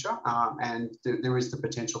his future, and there is the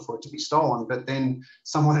potential for it to be stolen. But then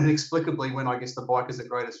somewhat inexplicably, when I guess the bike is at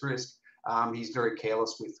greatest risk, he's very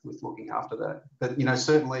careless with looking after that. But, you know,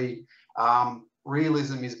 certainly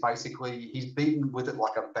realism is basically, he's beaten with it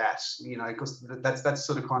like a bat, you know, because that's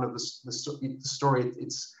sort of kind of the story.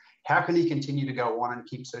 It's how can he continue to go on and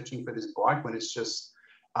keep searching for this bike when it's just,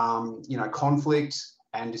 you know, conflict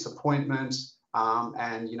and disappointment,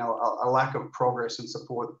 and, you know, a lack of progress and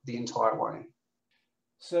support the entire way.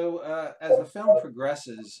 So as the film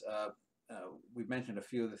progresses, we've mentioned a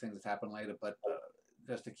few of the things that happen later, but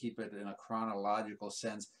just to keep it in a chronological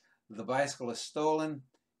sense, the bicycle is stolen.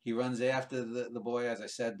 He runs after the boy. As I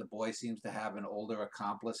said, the boy seems to have an older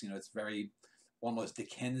accomplice. You know, it's very almost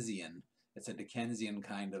Dickensian. It's a Dickensian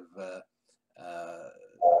kind of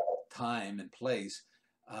time and place.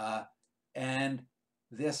 And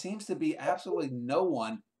there seems to be absolutely no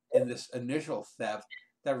one in this initial theft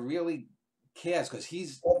that really cares,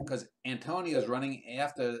 because Antonio is running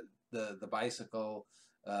after the bicycle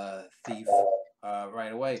thief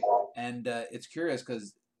right away. And it's curious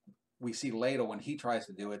because we see later when he tries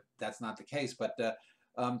to do it, that's not the case. But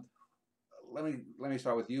let me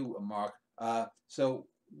start with you, Mark. So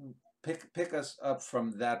pick us up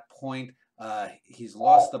from that point. He's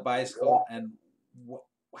lost the bicycle, and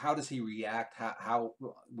how does he react? How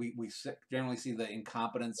we generally see the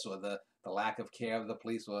incompetence or the lack of care of the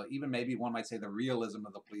police, or even maybe one might say the realism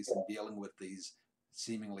of the police in dealing with these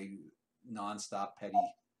seemingly nonstop petty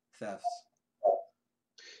thefts.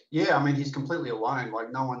 Yeah, I mean, he's completely alone.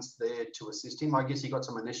 Like, no one's there to assist him. I guess he got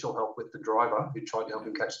some initial help with the driver who tried to help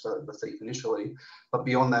him catch the thief initially. But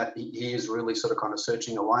beyond that, he is really sort of kind of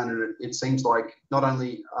searching alone. And it seems like not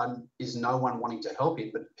only is no one wanting to help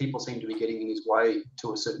him, but people seem to be getting in his way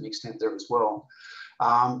to a certain extent there as well.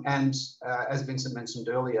 And as Vincent mentioned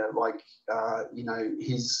earlier, like, you know,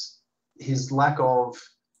 his lack of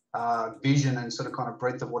vision and sort of kind of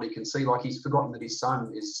breadth of what he can see, like he's forgotten that his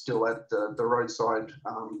son is still at the roadside,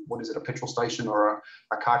 what is it, a petrol station or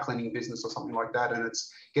a car cleaning business or something like that, and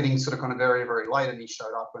it's getting sort of kind of very, very late, and he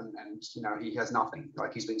showed up and you know, he has nothing.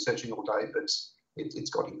 Like, he's been searching all day, but it's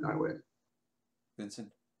got him nowhere. Vincent?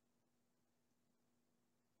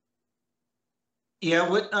 Yeah,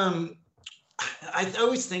 what I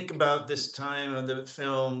always think about this time of the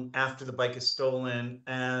film after the bike is stolen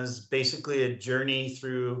as basically a journey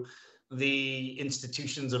through the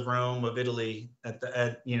institutions of Rome, of Italy,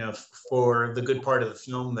 you know, for the good part of the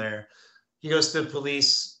film there. He goes to the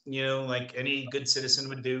police, you know, like any good citizen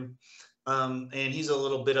would do. And he's a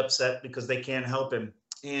little bit upset because they can't help him.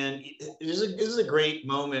 And it is a great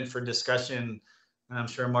moment for discussion. And I'm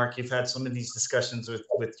sure, Mark, you've had some of these discussions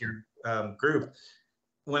with your group.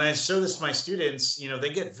 When I show this to my students, you know,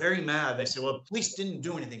 they get very mad. They say, well, police didn't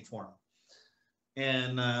do anything for him.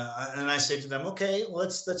 And I say to them, okay, well,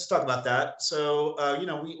 let's talk about that. So, you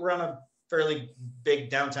know, we're on a fairly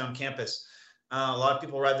big downtown campus. A lot of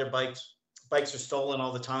people ride their bikes. Bikes are stolen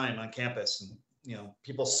all the time on campus. And, you know,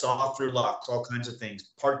 people saw through locks, all kinds of things.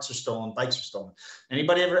 Parts are stolen, bikes are stolen.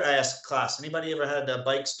 Anybody ever, I asked class, anybody ever had a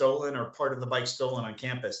bike stolen or part of the bike stolen on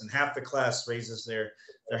campus? And half the class raises their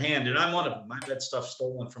hand, and I'm one of them. I've had stuff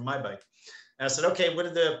stolen from my bike. And I said, okay, what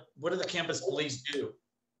do the campus police do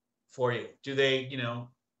for you? Do they, you know,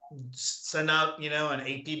 send out, you know, an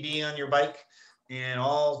APB on your bike, and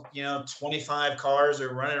all, you know, 25 cars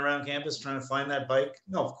are running around campus trying to find that bike?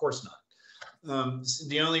 No, of course not.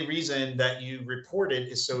 The only reason that you report it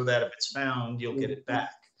is so that if it's found, you'll get it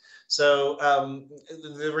back. So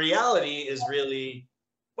the reality is really,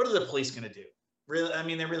 what are the police going to do? Really, I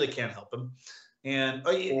mean, they really can't help them. And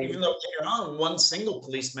even though you're on one single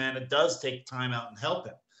policeman, it does take time out and help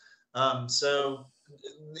him. So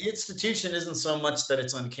the institution isn't so much that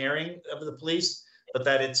it's uncaring of the police, but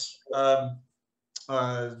that it's,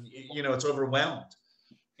 it's overwhelmed.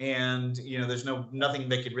 And, there's nothing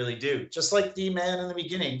they could really do. Just like the man in the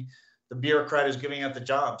beginning, the bureaucrat who's giving out the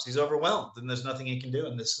jobs, he's overwhelmed and there's nothing he can do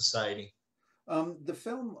in this society. The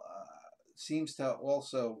film seems to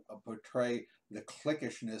also portray the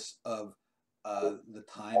cliquishness of the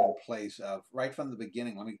time and place. Right from the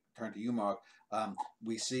beginning, let me turn to you, Mark.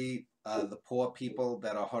 We see the poor people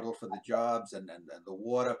that are huddled for the jobs and the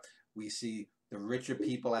water. We see the richer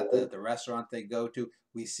people at the restaurant they go to.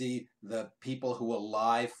 We see the people who are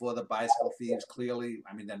live for the bicycle thieves. Clearly,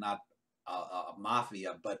 I mean, they're not a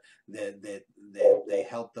mafia, but they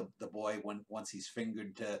help the boy once he's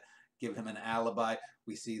fingered to give him an alibi.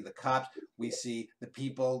 We see the cops. We see the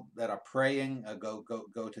people that are praying go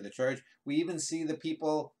to the church. We even see the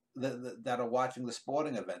people that are watching the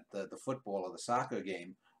sporting event, the football or the soccer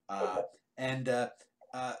game.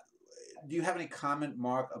 Do you have any comment,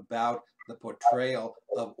 Mark, about the portrayal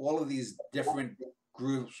of all of these different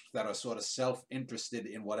groups that are sort of self-interested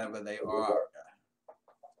in whatever they are?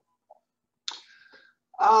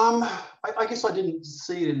 I guess I didn't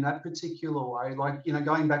see it in that particular way. Like,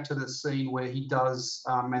 going back to the scene where he does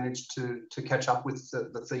manage to catch up with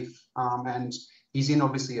the thief, and he's in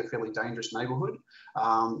obviously a fairly dangerous neighborhood.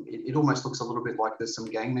 It almost looks a little bit like there's some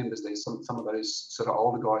gang members there, some of those sort of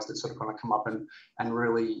older guys that sort of kind of come up and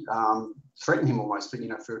really threaten him almost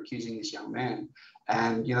for accusing this young man.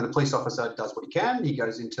 And, the police officer does what he can. He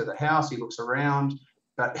goes into the house, he looks around,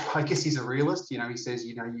 but I guess he's a realist. He says,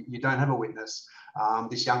 you don't have a witness.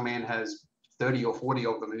 This young man has 30 or 40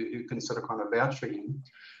 of them who can sort of kind of vouch for him.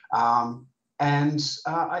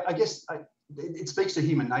 I guess it speaks to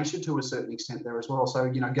human nature to a certain extent there as well. So,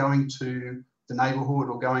 going to the neighborhood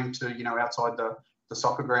or going to, outside the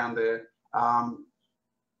soccer ground there,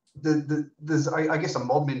 there's, I guess, a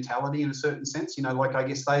mob mentality in a certain sense. Like, I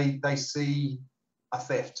guess they see a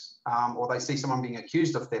theft, or they see someone being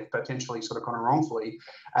accused of theft, potentially sort of kind of wrongfully,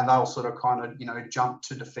 and they'll sort of kind of, jump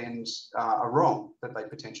to defend a wrong that they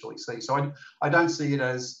potentially see. So I don't see it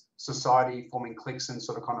as society forming cliques and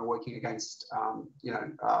sort of kind of working against,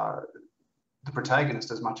 the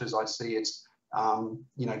protagonist as much as I see it,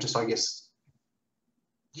 just, I guess,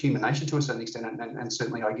 human nature to a certain extent, and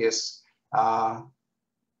certainly, I guess,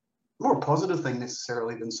 more a positive thing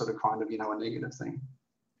necessarily than sort of kind of, a negative thing.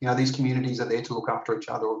 These communities are there to look after each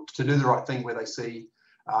other, or to do the right thing where they see,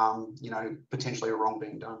 potentially a wrong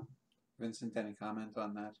being done. Vincent, any comment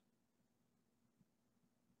on that?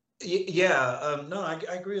 Yeah, no, I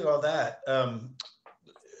agree with all that.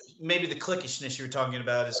 Maybe the cliquishness you were talking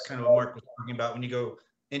about is kind of what Mark was talking about. When you go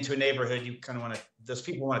into a neighborhood, you kind of want to, those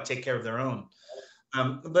people want to take care of their own.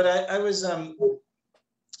 But I was,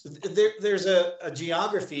 there's a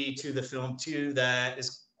geography to the film too that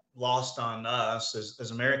is lost on us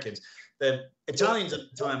as Americans. The Italians at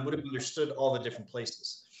the time would have understood all the different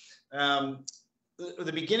places.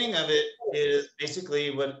 The beginning of it is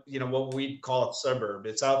basically what we call a suburb.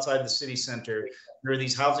 It's outside the city center. There are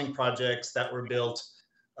these housing projects that were built,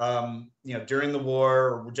 during the war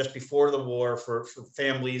or just before the war for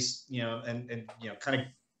families, and kind of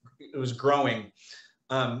it was growing.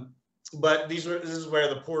 But this is where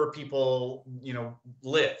the poorer people,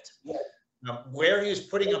 lived. Where he was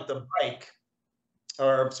putting up the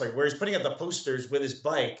where he's putting up the posters with his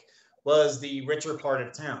bike was the richer part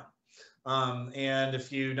of town. And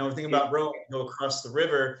if you know anything about Rome, you go across the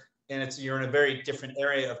river and you're in a very different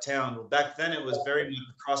area of town. Well, back then it was very much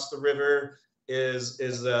across the river is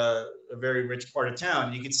a very rich part of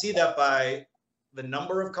town. You can see that by the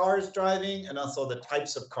number of cars driving and also the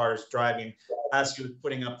types of cars driving as he was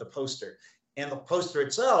putting up the poster. And the poster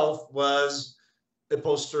itself was a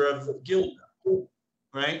poster of Gilda,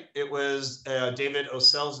 right? It was a David O.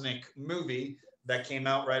 Selznick movie that came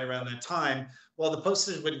out right around that time. Well, the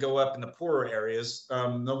posters would go up in the poorer areas.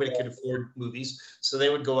 Nobody could afford movies, so they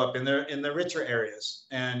would go up in the richer areas.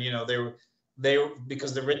 And they were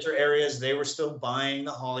because the richer areas, they were still buying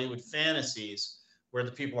the Hollywood fantasies, where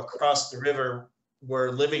the people across the river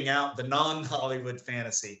were living out the non-Hollywood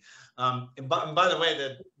fantasy. And by the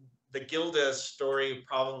way, the Gilda story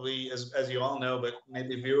probably, as you all know, but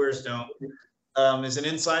maybe viewers don't, is an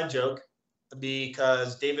inside joke,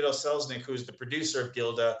 because David O. Selznick, who's the producer of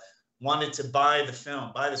Gilda, wanted to buy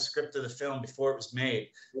the script of the film before it was made.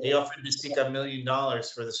 He offered DeSica $1 million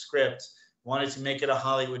for the script, wanted to make it a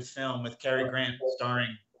Hollywood film with Cary Grant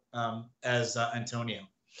starring as Antonio.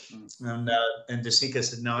 And DeSica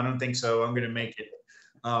said, no, I don't think so. I'm going to make it.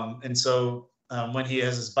 And so when he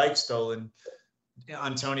has his bike stolen,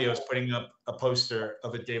 Antonio is putting up a poster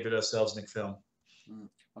of a David O. Selznick film.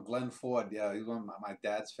 Well, Glenn Ford, yeah, he's one of my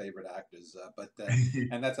dad's favorite actors.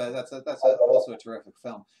 And that's also a terrific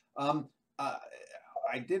film.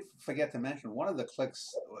 I did forget to mention one of the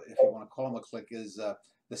cliques, if you want to call them a clique, is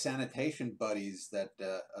the sanitation buddies that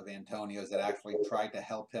of Antonio's that actually tried to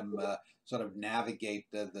help him sort of navigate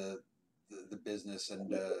the business and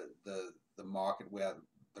the market where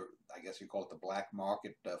I guess you call it the black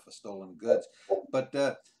market for stolen goods. But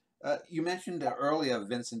you mentioned earlier,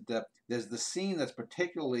 Vincent, there's the scene that's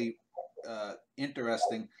particularly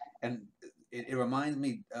interesting, and it reminds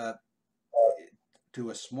me to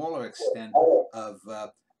a smaller extent of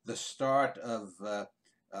the start of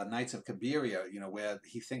Knights of Cabiria, where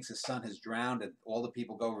he thinks his son has drowned and all the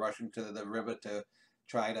people go rushing to the river to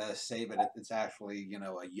try to save it. It's actually,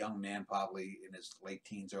 a young man, probably in his late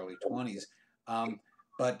teens, early 20s.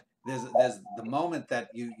 But there's the moment that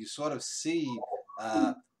you sort of see,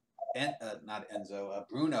 not Enzo,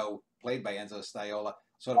 Bruno, played by Enzo Staiola,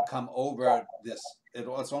 sort of come over this.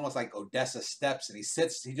 It's almost like Odessa steps, and he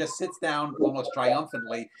just sits down almost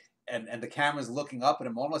triumphantly, and the camera's looking up at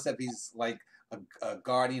him, almost as if he's like a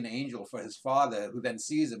guardian angel for his father, who then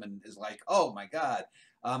sees him and is like, "Oh my God."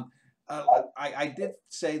 I did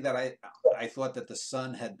say that I thought that the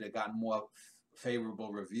son had gotten more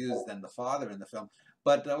favorable reviews than the father in the film.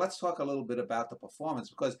 But let's talk a little bit about the performance,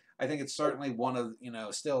 because I think it's certainly one of,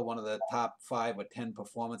 still one of the top 5 or 10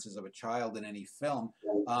 performances of a child in any film.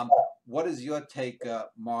 What is your take,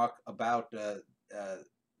 Mark, about the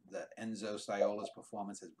Enzo Staiola's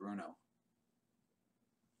performance as Bruno?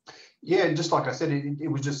 Yeah, just like I said,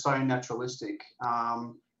 it was just so naturalistic.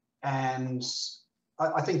 And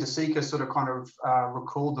I think De Sica sort of kind of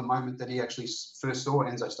recalled the moment that he actually first saw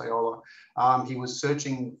Enzo Staiola. He was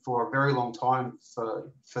searching for a very long time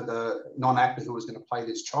for the non-actor who was going to play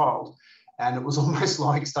this child. And it was almost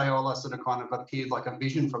like Staiola sort of kind of appeared like a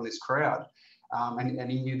vision from this crowd.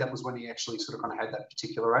 And he knew that was when he actually sort of kind of had that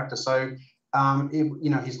particular actor. So,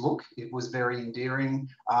 his look, it was very endearing.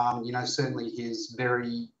 Certainly his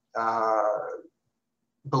very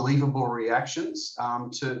believable reactions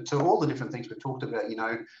to all the different things we've talked about,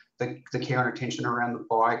 the care and attention around the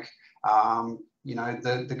bike,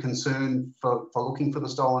 the concern for looking for the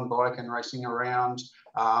stolen bike and racing around,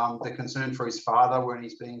 the concern for his father when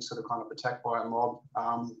he's being sort of kind of attacked by a mob.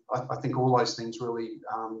 I think all those things really,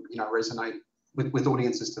 resonate with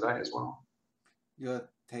audiences today as well. Your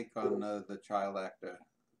take on the child actor,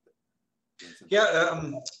 Vincent?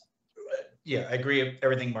 Yeah, I agree with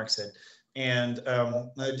everything Mark said. And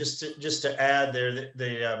just to add there,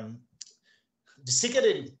 De Sica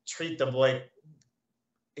didn't treat the boy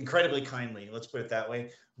incredibly kindly, let's put it that way,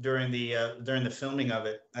 during the filming of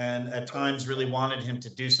it, and at times really wanted him to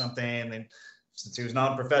do something, and since he was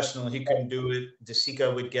non-professional, he couldn't do it. De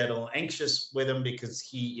Sica would get a little anxious with him because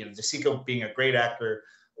De Sica being a great actor,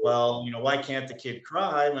 well, why can't the kid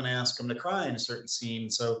cry when I ask him to cry in a certain scene?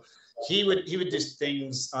 So he would do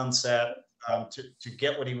things on set to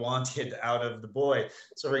get what he wanted out of the boy.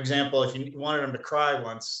 So, for example, if you wanted him to cry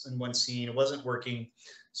once in one scene, it wasn't working.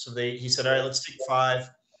 So he said, "All right, let's take 5."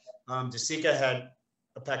 De Sica had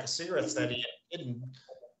a pack of cigarettes that he had hidden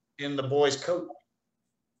in the boy's coat.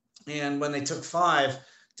 And when they took 5,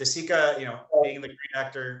 De Sica, being the great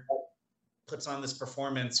actor, puts on this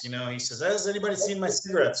performance. He says, "Has anybody seen my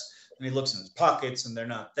cigarettes?" And he looks in his pockets and they're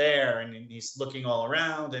not there. And he's looking all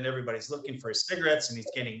around and everybody's looking for his cigarettes, and he's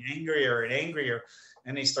getting angrier and angrier.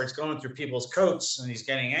 And he starts going through people's coats and he's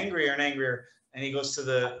getting angrier and angrier. And he goes to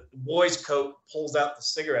the boy's coat, pulls out the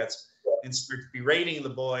cigarettes, and starts berating the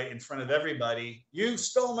boy in front of everybody. "You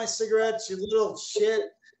stole my cigarettes, you little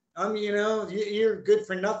shit. You're good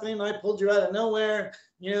for nothing. I pulled you out of nowhere."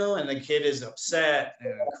 And the kid is upset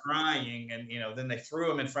and crying, and then they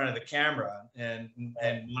threw him in front of the camera, and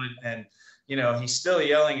he's still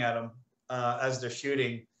yelling at him as they're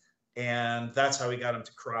shooting, and that's how he got him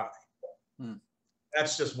to cry.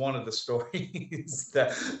 That's just one of the stories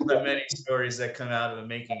the many stories that come out of the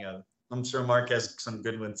making of it. I'm sure Mark has some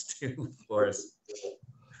good ones too for us.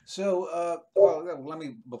 So, let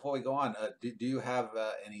me, before we go on, do you have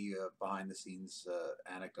any behind-the-scenes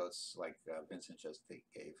anecdotes like Vincent just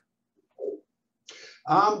gave?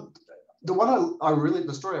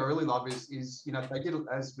 The story I really love is they did,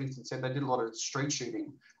 as Vincent said, they did a lot of street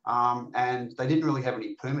shooting, and they didn't really have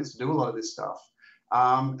any permits to do a lot of this stuff.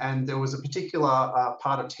 And there was a particular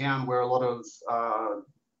part of town where a lot of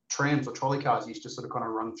trams or trolley cars used to sort of kind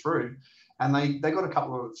of run through, and they got a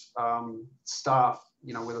couple of staff,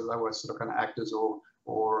 whether they were sort of kind of actors or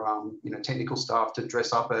you know, technical staff to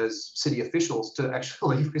dress up as city officials to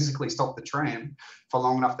actually physically stop the tram for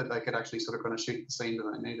long enough that they could actually sort of kind of shoot the scene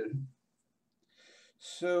that they needed.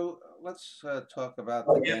 So let's talk about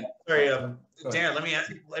yeah, sorry, Dan.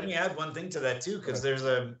 Let me add one thing to that too, because there's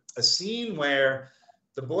a scene where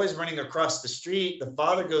the boy's running across the street. The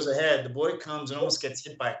father goes ahead. The boy comes and almost gets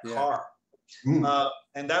hit by a car.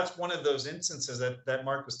 And that's one of those instances that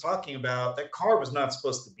Mark was talking about. That car was not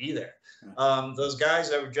supposed to be there. Those guys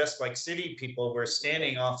that were dressed like city people were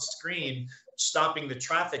standing off screen, stopping the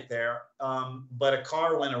traffic there. But a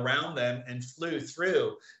car went around them and flew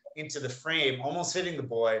through into the frame, almost hitting the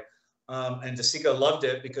boy. And DeSica loved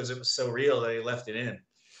it because it was so real that he left it in.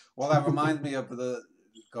 Well, that reminds me of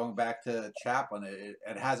going back to Chaplin.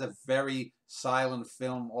 It has a very silent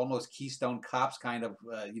film, almost Keystone Cops kind of,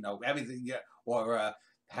 you know, everything, or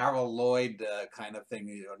Harold Lloyd kind of thing,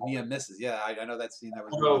 you know, near misses. Yeah, I know that scene. That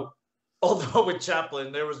was although with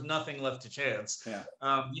Chaplin, there was nothing left to chance. Yeah.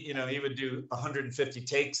 You know, he would do 150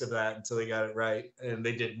 takes of that until he got it right, and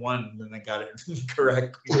they did one, and they got it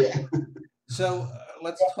correct. So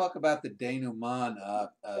let's talk about the denouement.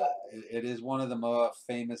 It is one of the more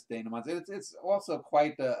famous denouements. It's also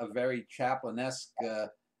quite a very Chaplin-esque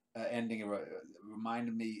ending. It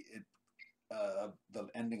reminded me of the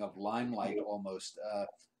ending of Limelight almost.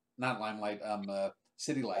 Not Limelight,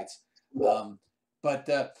 City Lights. So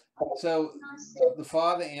the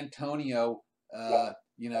father, Antonio,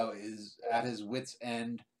 you know, is at his wit's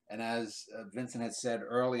end. And as Vincent had said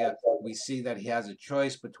earlier, we see that he has a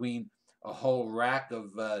choice between a whole rack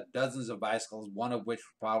of dozens of bicycles, one of which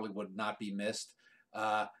probably would not be missed,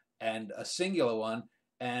 and a singular one.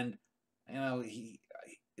 And, you know,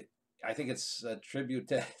 I think it's a tribute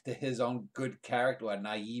to his own good character, a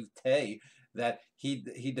naivete, that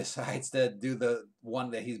he decides to do the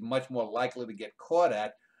one that he's much more likely to get caught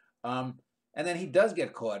at. And then he does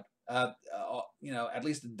get caught. You know, at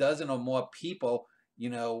least a dozen or more people,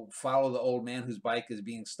 you know, follow the old man whose bike is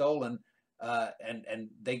being stolen. And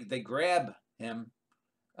they grab him,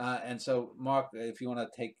 and so Mark, if you want to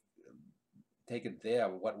take it there,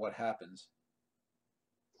 what happens?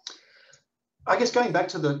 I guess going back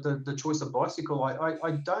to the choice of bicycle,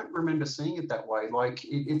 I don't remember seeing it that way. Like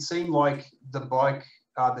it seemed like the bike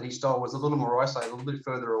that he stole was a little more isolated, a little bit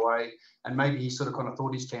further away, and maybe he sort of kind of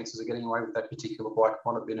thought his chances of getting away with that particular bike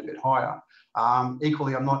might have been a bit higher.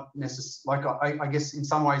 Equally, I'm not necessarily, like, I guess in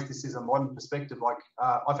some ways this is a modern perspective. Like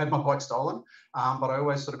I've had my bike stolen, but I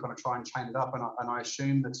always sort of kind of try and chain it up, and I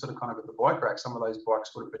assume that sort of kind of at the bike rack, some of those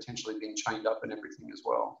bikes would have potentially been chained up and everything as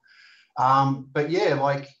well. But yeah,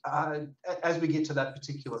 like as we get to that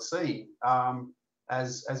particular scene,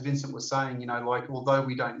 as Vincent was saying, you know, like although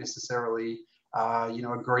we don't necessarily you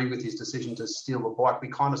know, agree with his decision to steal the bike, we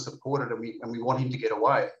kind of support it, and we want him to get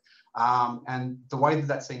away. And the way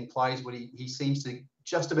that scene plays, when he seems to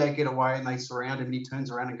just about get away, and they surround him, and he turns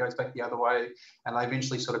around and goes back the other way, and they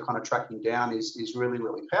eventually sort of kind of track him down, is really,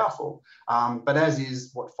 really powerful. But as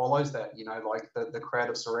is what follows that, you know, like the crowd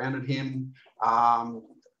have surrounded him.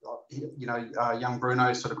 You know, young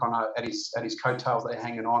Bruno sort of kind of at his coattails, they're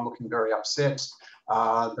hanging on, looking very upset.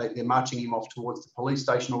 They're marching him off towards the police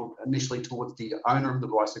station, or initially towards the owner of the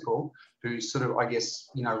bicycle, who sort of, I guess,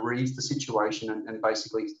 you know, reads the situation and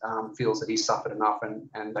basically feels that he's suffered enough, and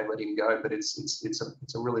they let him go. But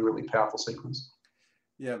it's a really, really powerful sequence.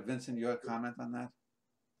 Yeah, Vincent, your comment on that?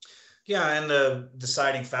 Yeah, and the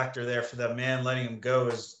deciding factor there for that man letting him go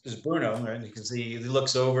is Bruno, right? Because he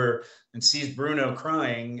looks over and sees Bruno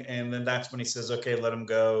crying, and then that's when he says, "Okay, let him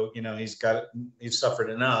go." You know, he's suffered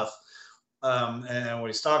enough. And what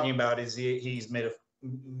he's talking about is he's made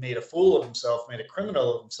a fool of himself, made a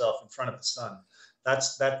criminal of himself in front of his son.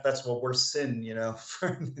 That's what worse sin, you know, for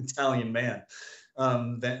an Italian man,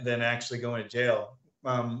 than actually going to jail.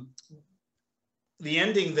 The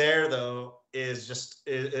ending there, though, is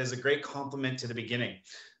a great compliment to the beginning.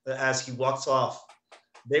 As he walks off,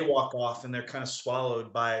 they walk off, and they're kind of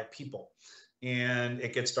swallowed by people. And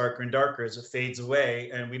it gets darker and darker as it fades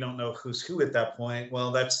away, and we don't know who's who at that point.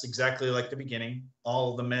 Well, that's exactly like the beginning.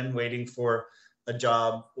 All of the men waiting for a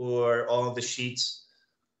job, or all of the sheets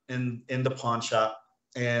in the pawn shop.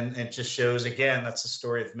 And it just shows, again, that's the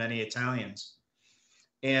story of many Italians.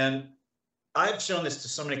 And I've shown this to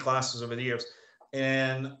so many classes over the years,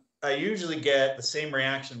 and I usually get the same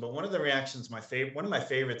reaction, but one of the reactions, one of my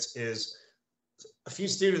favorites, is a few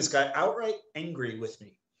students got outright angry with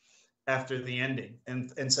me after the ending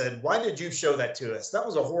and said, "Why did you show that to us? That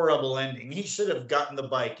was a horrible ending. He should have gotten the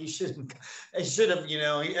bike. He should have, you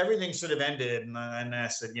know, everything should have ended." And I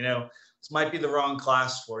said, you know, this might be the wrong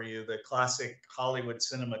class for you. The classic Hollywood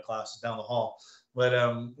cinema class is down the hall. But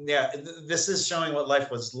yeah, this is showing what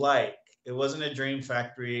life was like. It wasn't a dream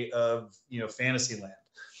factory of, Fantasyland.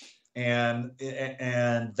 And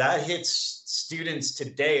that hits students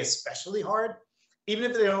today especially hard, even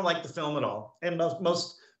if they don't like the film at all. And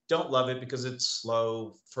most don't love it because it's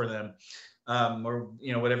slow for them, or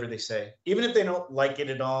whatever they say. Even if they don't like it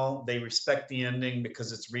at all, they respect the ending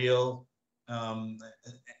because it's real, and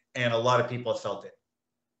a lot of people have felt it.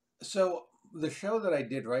 So the show that I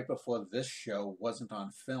did right before this show wasn't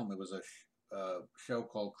on film. It was a show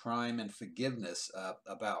called Crime and Forgiveness,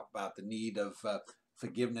 about the need of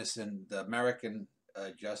forgiveness in the American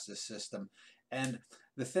justice system. And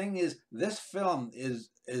the thing is, this film is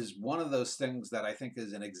one of those things that I think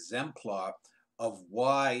is an exemplar of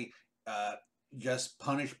why just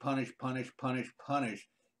punish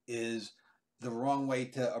is the wrong way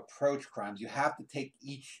to approach crimes. You have to take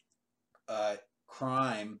each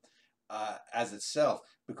crime as itself,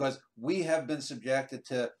 because we have been subjected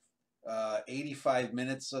to 85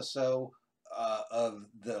 minutes or so of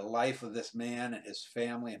the life of this man and his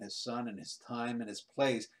family and his son and his time and his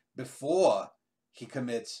place before he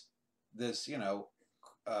commits this,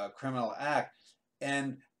 criminal act.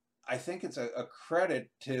 And I think it's a credit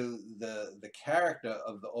to the character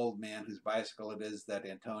of the old man whose bicycle it is that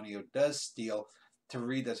Antonio does steal to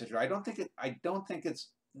read that situation. I don't think it's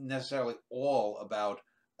necessarily all about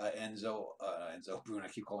Enzo Bruno. I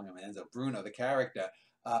keep calling him Enzo Bruno, the character.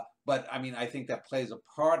 But I mean, I think that plays a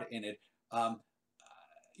part in it.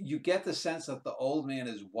 You get the sense that the old man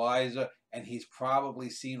is wiser, and he's probably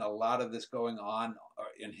seen a lot of this going on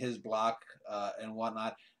in his block and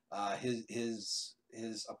whatnot, his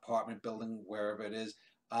apartment building, wherever it is.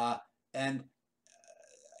 And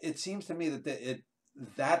it seems to me that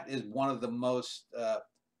that is one of the most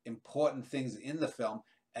important things in the film,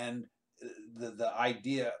 and the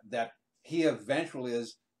idea that he eventually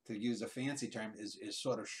is, to use a fancy term, is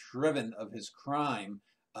sort of shriven of his crime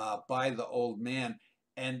by the old man.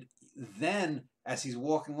 And then as he's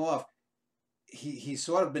walking off, he's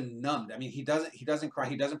sort of been numbed. I mean, he doesn't cry,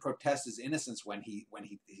 he doesn't protest his innocence when he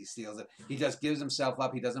steals it. He just gives himself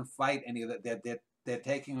up. He doesn't fight any of that. They're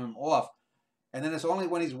taking him off. And then it's only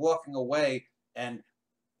when he's walking away and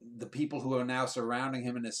the people who are now surrounding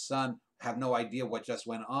him and his son have no idea what just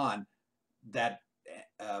went on, that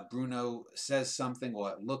Bruno says something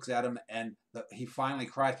or looks at him, and he finally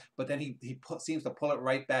cries. But then he seems to pull it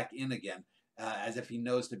right back in again, as if he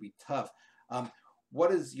knows to be tough.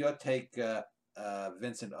 What is your take,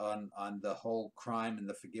 Vincent, on the whole crime and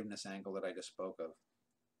the forgiveness angle that I just spoke of?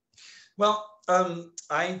 Well,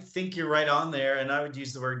 I think you're right on there, and I would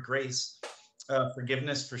use the word grace.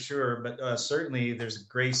 Forgiveness for sure, but certainly there's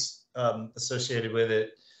grace associated with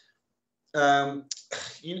it. I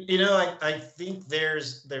think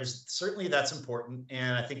there's certainly that's important,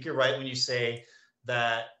 and I think you're right when you say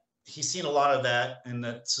that he's seen a lot of that, and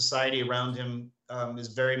that society around him is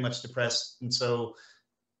very much depressed, and so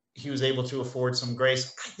he was able to afford some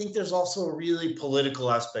grace. I think there's also a really political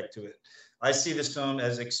aspect to it. I see this film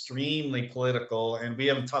as extremely political, and we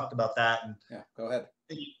haven't talked about that. And yeah, go ahead.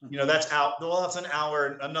 That's out. Well, that's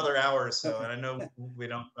another hour or so, and I know we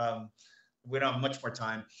don't have much more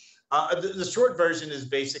time. The short version is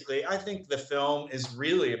basically, I think the film is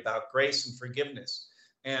really about grace and forgiveness,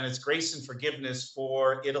 and it's grace and forgiveness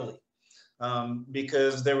for Italy,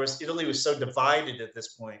 because Italy was so divided at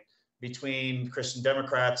this point between Christian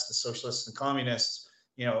Democrats, the socialists, and communists.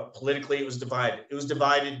 Politically it was divided. It was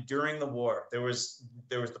divided during the war. There was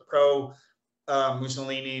the pro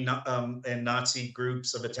Mussolini and Nazi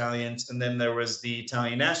groups of Italians, and then there was the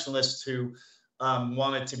Italian nationalists who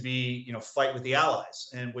wanted to fight with the Allies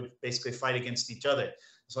and would basically fight against each other.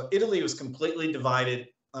 So Italy was completely divided.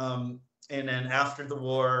 And then after the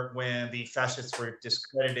war, when the fascists were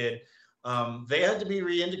discredited, they had to be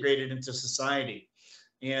reintegrated into society.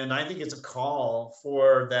 And I think it's a call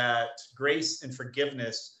for that grace and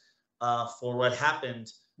forgiveness for what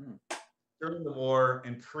happened during the war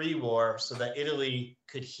and pre-war, so that Italy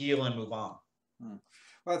could heal and move on. Well,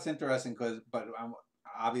 that's interesting, but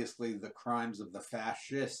obviously the crimes of the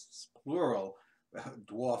fascists, plural,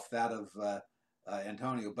 dwarf that of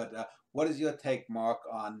Antonio. But what is your take, Mark,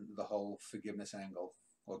 on the whole forgiveness angle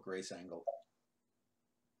or grace angle?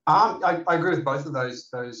 I agree with both of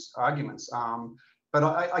those arguments. But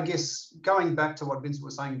I guess going back to what Vincent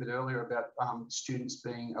was saying a bit earlier about students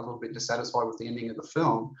being a little bit dissatisfied with the ending of the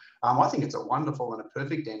film, I think it's a wonderful and a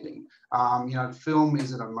perfect ending. Film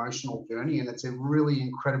is an emotional journey, and it's a really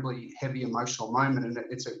incredibly heavy emotional moment, and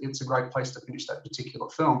it's a great place to finish that particular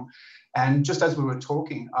film. And just as we were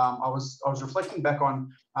talking, I was reflecting back on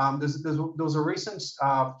there was a recent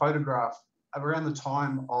photograph around the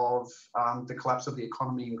time of the collapse of the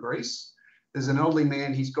economy in Greece. There's an elderly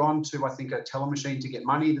man, he's gone to, I think, a teller machine to get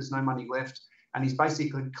money. There's no money left. And he's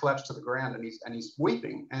basically collapsed to the ground, and he's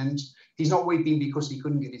weeping. And he's not weeping because he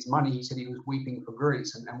couldn't get his money. He said he was weeping for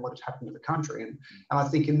Greece and what had happened to the country. And I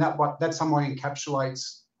think in that some way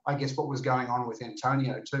encapsulates, I guess, what was going on with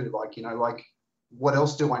Antonio too. Like, you know, like, what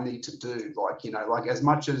else do I need to do? Like, you know, like, as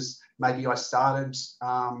much as maybe I started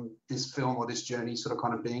this film or this journey sort of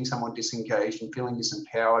kind of being somewhat disengaged and feeling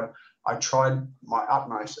disempowered, I tried my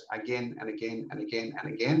utmost again and again and again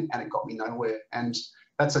and again, and it got me nowhere. And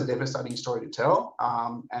that's a devastating story to tell.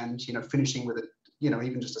 And, you know, finishing with it, you know,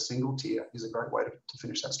 even just a single tear is a great way to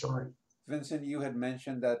finish that story. Vincent, you had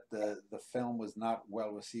mentioned that the film was not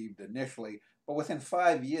well received initially, but within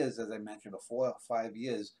 5 years, as I mentioned before, 5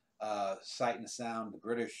 years, Sight and Sound, the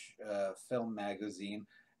British film magazine,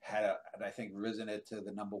 had I think risen it to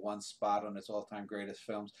the #1 spot on its all-time greatest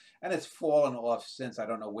films, and it's fallen off since. I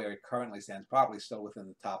don't know where it currently stands, probably still within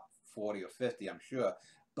the top 40 or 50, I'm sure.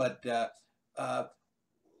 But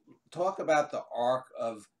talk about the arc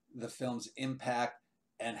of the film's impact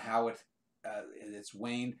and how it's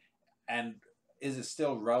waned, and is it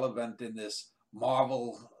still relevant in this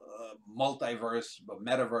Marvel multiverse,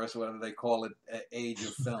 metaverse, whatever they call it, age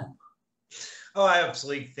of film? Oh, I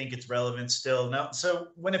absolutely think it's relevant still. Now, so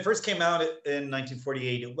when it first came out in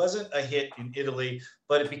 1948, it wasn't a hit in Italy,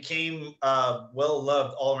 but it became well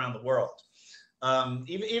loved all around the world.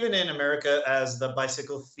 Even in America as The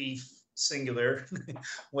Bicycle Thief, singular,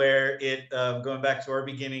 where it, going back to our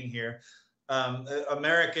beginning here,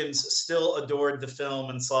 Americans still adored the film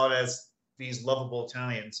and saw it as these lovable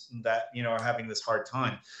Italians that, you know, are having this hard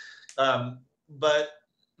time. But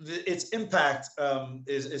its impact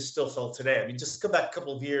is still felt today. I mean, just go back a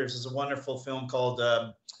couple of years. There's a wonderful film called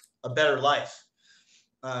A Better Life,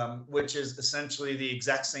 which is essentially the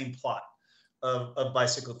exact same plot of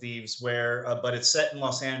Bicycle Thieves, where but it's set in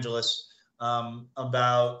Los Angeles,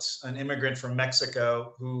 about an immigrant from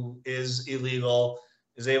Mexico who is illegal,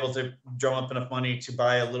 is able to drum up enough money to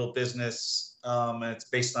buy a little business, and it's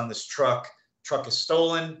based on this truck. Truck is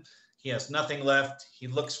stolen. He has nothing left. He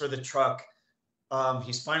looks for the truck.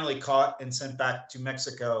 He's finally caught and sent back to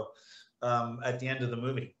Mexico at the end of the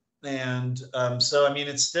movie. And so, I mean,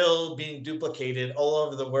 it's still being duplicated all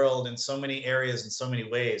over the world in so many areas in so many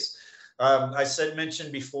ways. I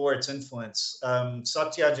mentioned before its influence.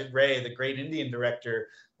 Satyajit Ray, the great Indian director,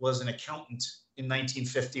 was an accountant in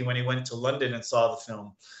 1950 when he went to London and saw the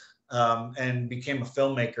film, and became a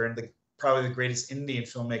filmmaker, and probably the greatest Indian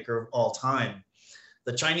filmmaker of all time.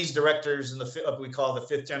 The Chinese directors, we call the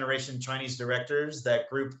 5th generation Chinese directors, that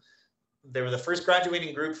group, they were the first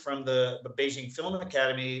graduating group from the Beijing Film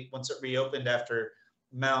Academy once it reopened after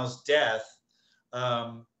Mao's death.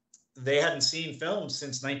 They hadn't seen films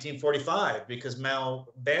since 1945 because Mao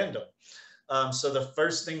banned them. So the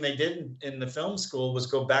first thing they did in the film school was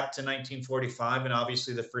go back to 1945, and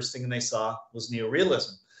obviously the first thing they saw was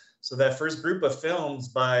neorealism. So that first group of films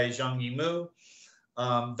by Zhang Yimou,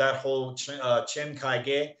 that whole Chen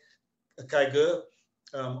Kaige,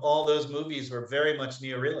 all those movies were very much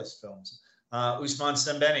neorealist films. Usman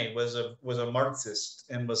Sembeni was a Marxist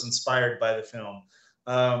and was inspired by the film.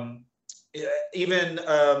 Even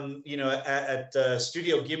you know, at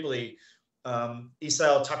Studio Ghibli,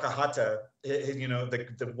 Isao Takahata, you know,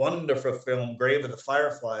 the wonderful film Grave of the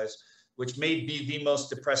Fireflies, which may be the most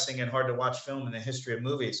depressing and hard to watch film in the history of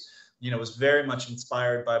movies, you know, was very much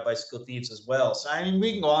inspired by Bicycle Thieves as well. So, I mean,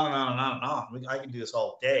 we can go on and on and on and on. I can do this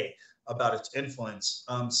all day about its influence.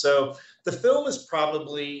 So the film is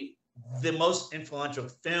probably the most influential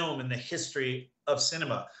film in the history of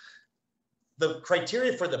cinema. The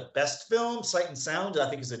criteria for the best film, Sight and Sound, I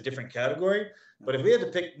think is a different category. But if we had to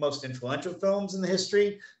pick most influential films in the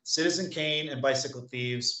history, Citizen Kane and Bicycle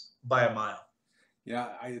Thieves by a mile. Yeah,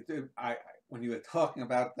 I when you were talking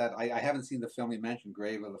about that, I haven't seen the film you mentioned,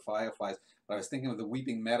 Grave of the Fireflies, but I was thinking of The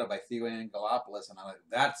Weeping Meadow by Theo Angelopoulos, and I'm like,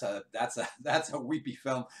 that's a weepy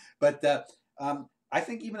film. But I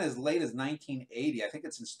think even as late as 1980, I think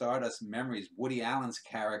it's in Stardust Memories, Woody Allen's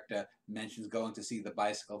character mentions going to see The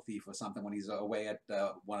Bicycle Thief or something when he's away at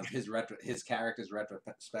one of his character's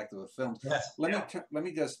retrospective of films. Yes. Let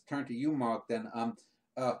me just turn to you, Mark, then.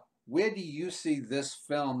 Where do you see this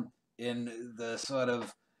film in the sort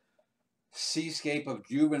of seascape of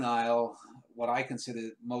juvenile, what I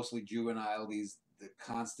consider mostly juvenile, the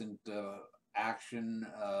constant action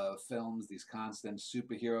films, these constant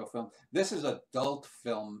superhero films? This is adult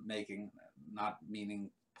filmmaking, not meaning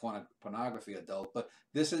pornography adult, but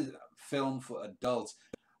this is film for adults.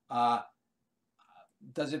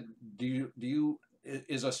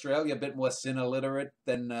 Is Australia a bit more cine literate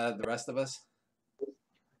than the rest of us?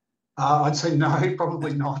 I'd say no,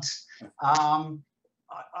 probably not.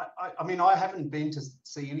 I mean, I haven't been to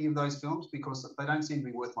see any of those films because they don't seem to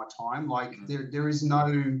be worth my time. Like there is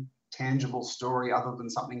no tangible story other than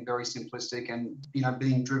something very simplistic and, you know,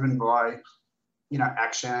 being driven by, you know,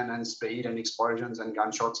 action and speed and explosions and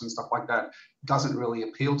gunshots and stuff like that doesn't really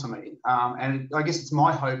appeal to me. And I guess it's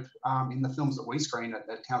my hope in the films that we screen at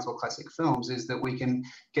Townsville Classic Films is that we can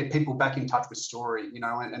get people back in touch with story, you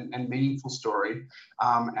know, and meaningful story,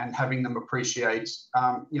 and having them appreciate,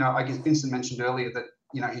 you know, I guess Vincent mentioned earlier that,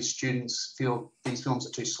 you know, his students feel these films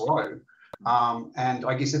are too slow. And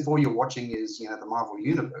I guess if all you're watching is, you know, the Marvel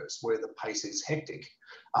Universe where the pace is hectic,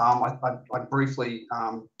 I briefly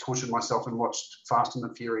tortured myself and watched Fast and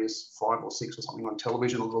the Furious 5 or 6 or something on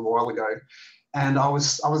television a little while ago, and I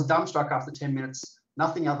was dumbstruck after 10 minutes.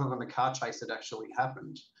 Nothing other than a car chase had actually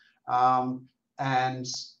happened. And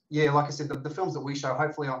yeah, like I said, the films that we show,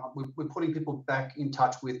 hopefully we're putting people back in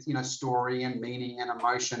touch with, you know, story and meaning and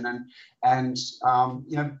emotion and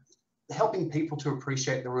you know, helping people to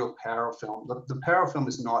appreciate the real power of film. The power of film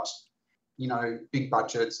is not, you know, big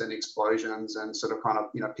budgets and explosions and sort of kind of,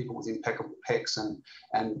 you know, people with impeccable pecs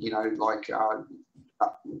and you know, like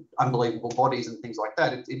unbelievable bodies and things like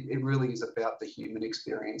that. It really is about the human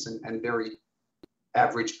experience and very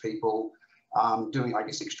average people doing, I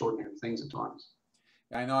guess, extraordinary things at times.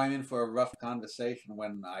 I know I'm in for a rough conversation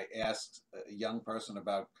when I asked a young person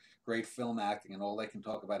about great film acting, and all they can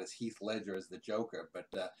talk about is Heath Ledger as the Joker. But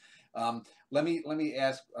let me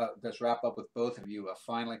ask, just wrap up with both of you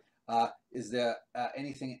finally. Is there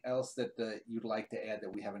anything else that you'd like to add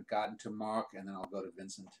that we haven't gotten to, Mark? And then I'll go to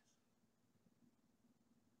Vincent.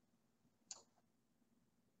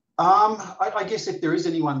 I guess if there is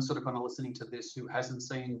anyone sort of kind of listening to this who hasn't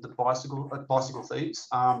seen the Bicycle Thieves,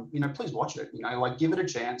 you know, please watch it. You know, like give it a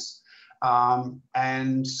chance,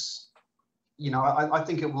 and you know, I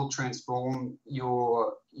think it will transform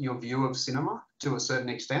your view of cinema to a certain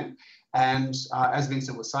extent. And as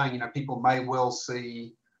Vincent was saying, you know, people may well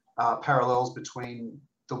see parallels between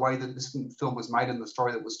the way that this film was made and the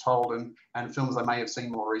story that was told and films they may have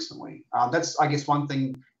seen more recently. That's, I guess, one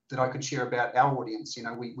thing that I could share about our audience. You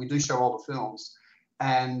know, we do show older films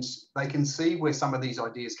and they can see where some of these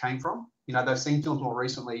ideas came from. You know, they've seen films more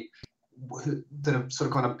recently that have sort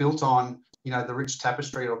of kind of built on, you know, the rich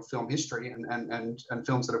tapestry of film history and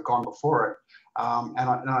films that have gone before it.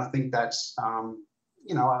 And I think that's,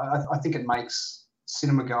 you know, I think it makes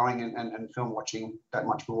cinema going and film watching that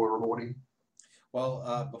much more rewarding.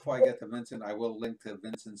 Well, before I get to Vincent, I will link to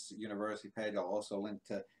Vincent's university page. I'll also link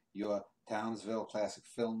to your Townsville Classic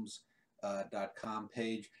Films.com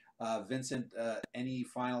page. Vincent, any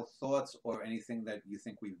final thoughts or anything that you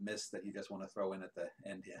think we've missed that you just want to throw in at the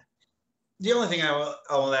end here? The only thing I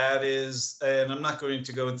will add is, and I'm not going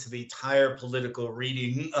to go into the entire political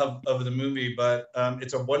reading of the movie, but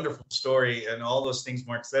it's a wonderful story and all those things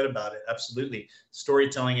Mark said about it. Absolutely.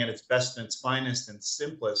 Storytelling at its best and its finest and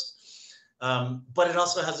simplest. But it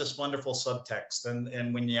also has this wonderful subtext.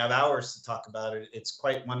 And when you have hours to talk about it, it's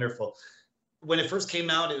quite wonderful. When it first came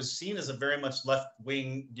out, it was seen as a very much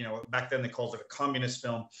left-wing, you know, back then they called it a communist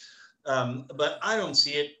film. But I don't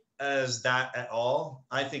see it as that at all.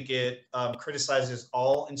 I think it criticizes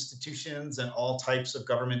all institutions and all types of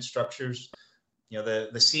government structures. You know,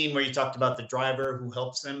 the scene where you talked about the driver who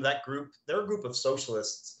helps them, that group, they're a group of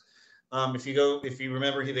socialists. If you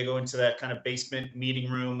remember, they go into that kind of basement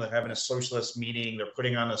meeting room, they're having a socialist meeting, they're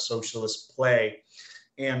putting on a socialist play,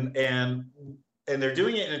 and they're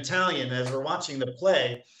doing it in Italian as we're watching the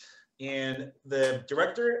play, and the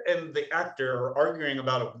director and the actor are arguing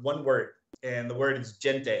about one word, and the word is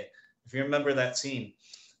gente. If you remember that scene,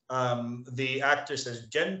 the actor says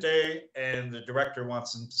gente, and the director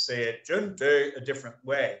wants him to say it gente a different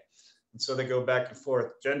way. And so they go back and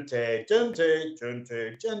forth, gente, gente,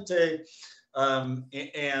 gente, gente.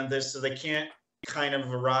 So they can't kind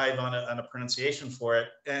of arrive on a pronunciation for it.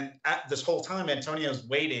 And at this whole time, Antonio's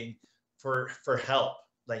waiting for help.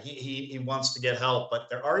 Like he wants to get help, but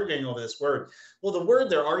they're arguing over this word. Well, the word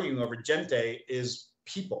they're arguing over, gente, is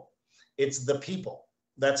people. It's the people.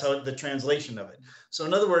 That's how the translation of it. So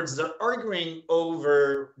in other words, they're arguing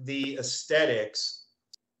over the aesthetics,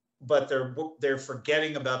 but they're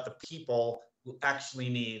forgetting about the people who actually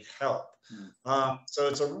need help. So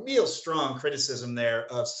it's a real strong criticism there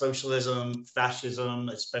of socialism, fascism,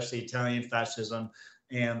 especially Italian fascism,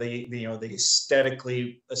 and the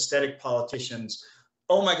aesthetic politicians.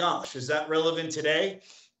 Oh my gosh, is that relevant today?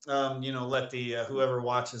 You know, let the whoever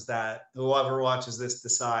watches this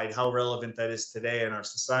decide how relevant that is today in our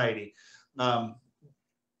society.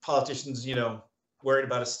 Politicians, you know, worried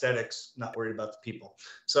about aesthetics, not worried about the people.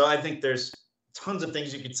 So I think there's tons of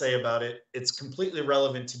things you could say about it. It's completely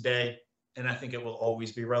relevant today, and I think it will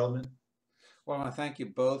always be relevant. Well, I want to thank you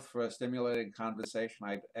both for a stimulating conversation.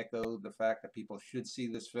 I echo the fact that people should see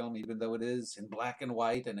this film, even though it is in black and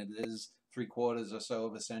white and it is 3/4 or so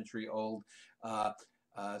of a century old.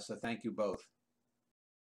 So thank you both.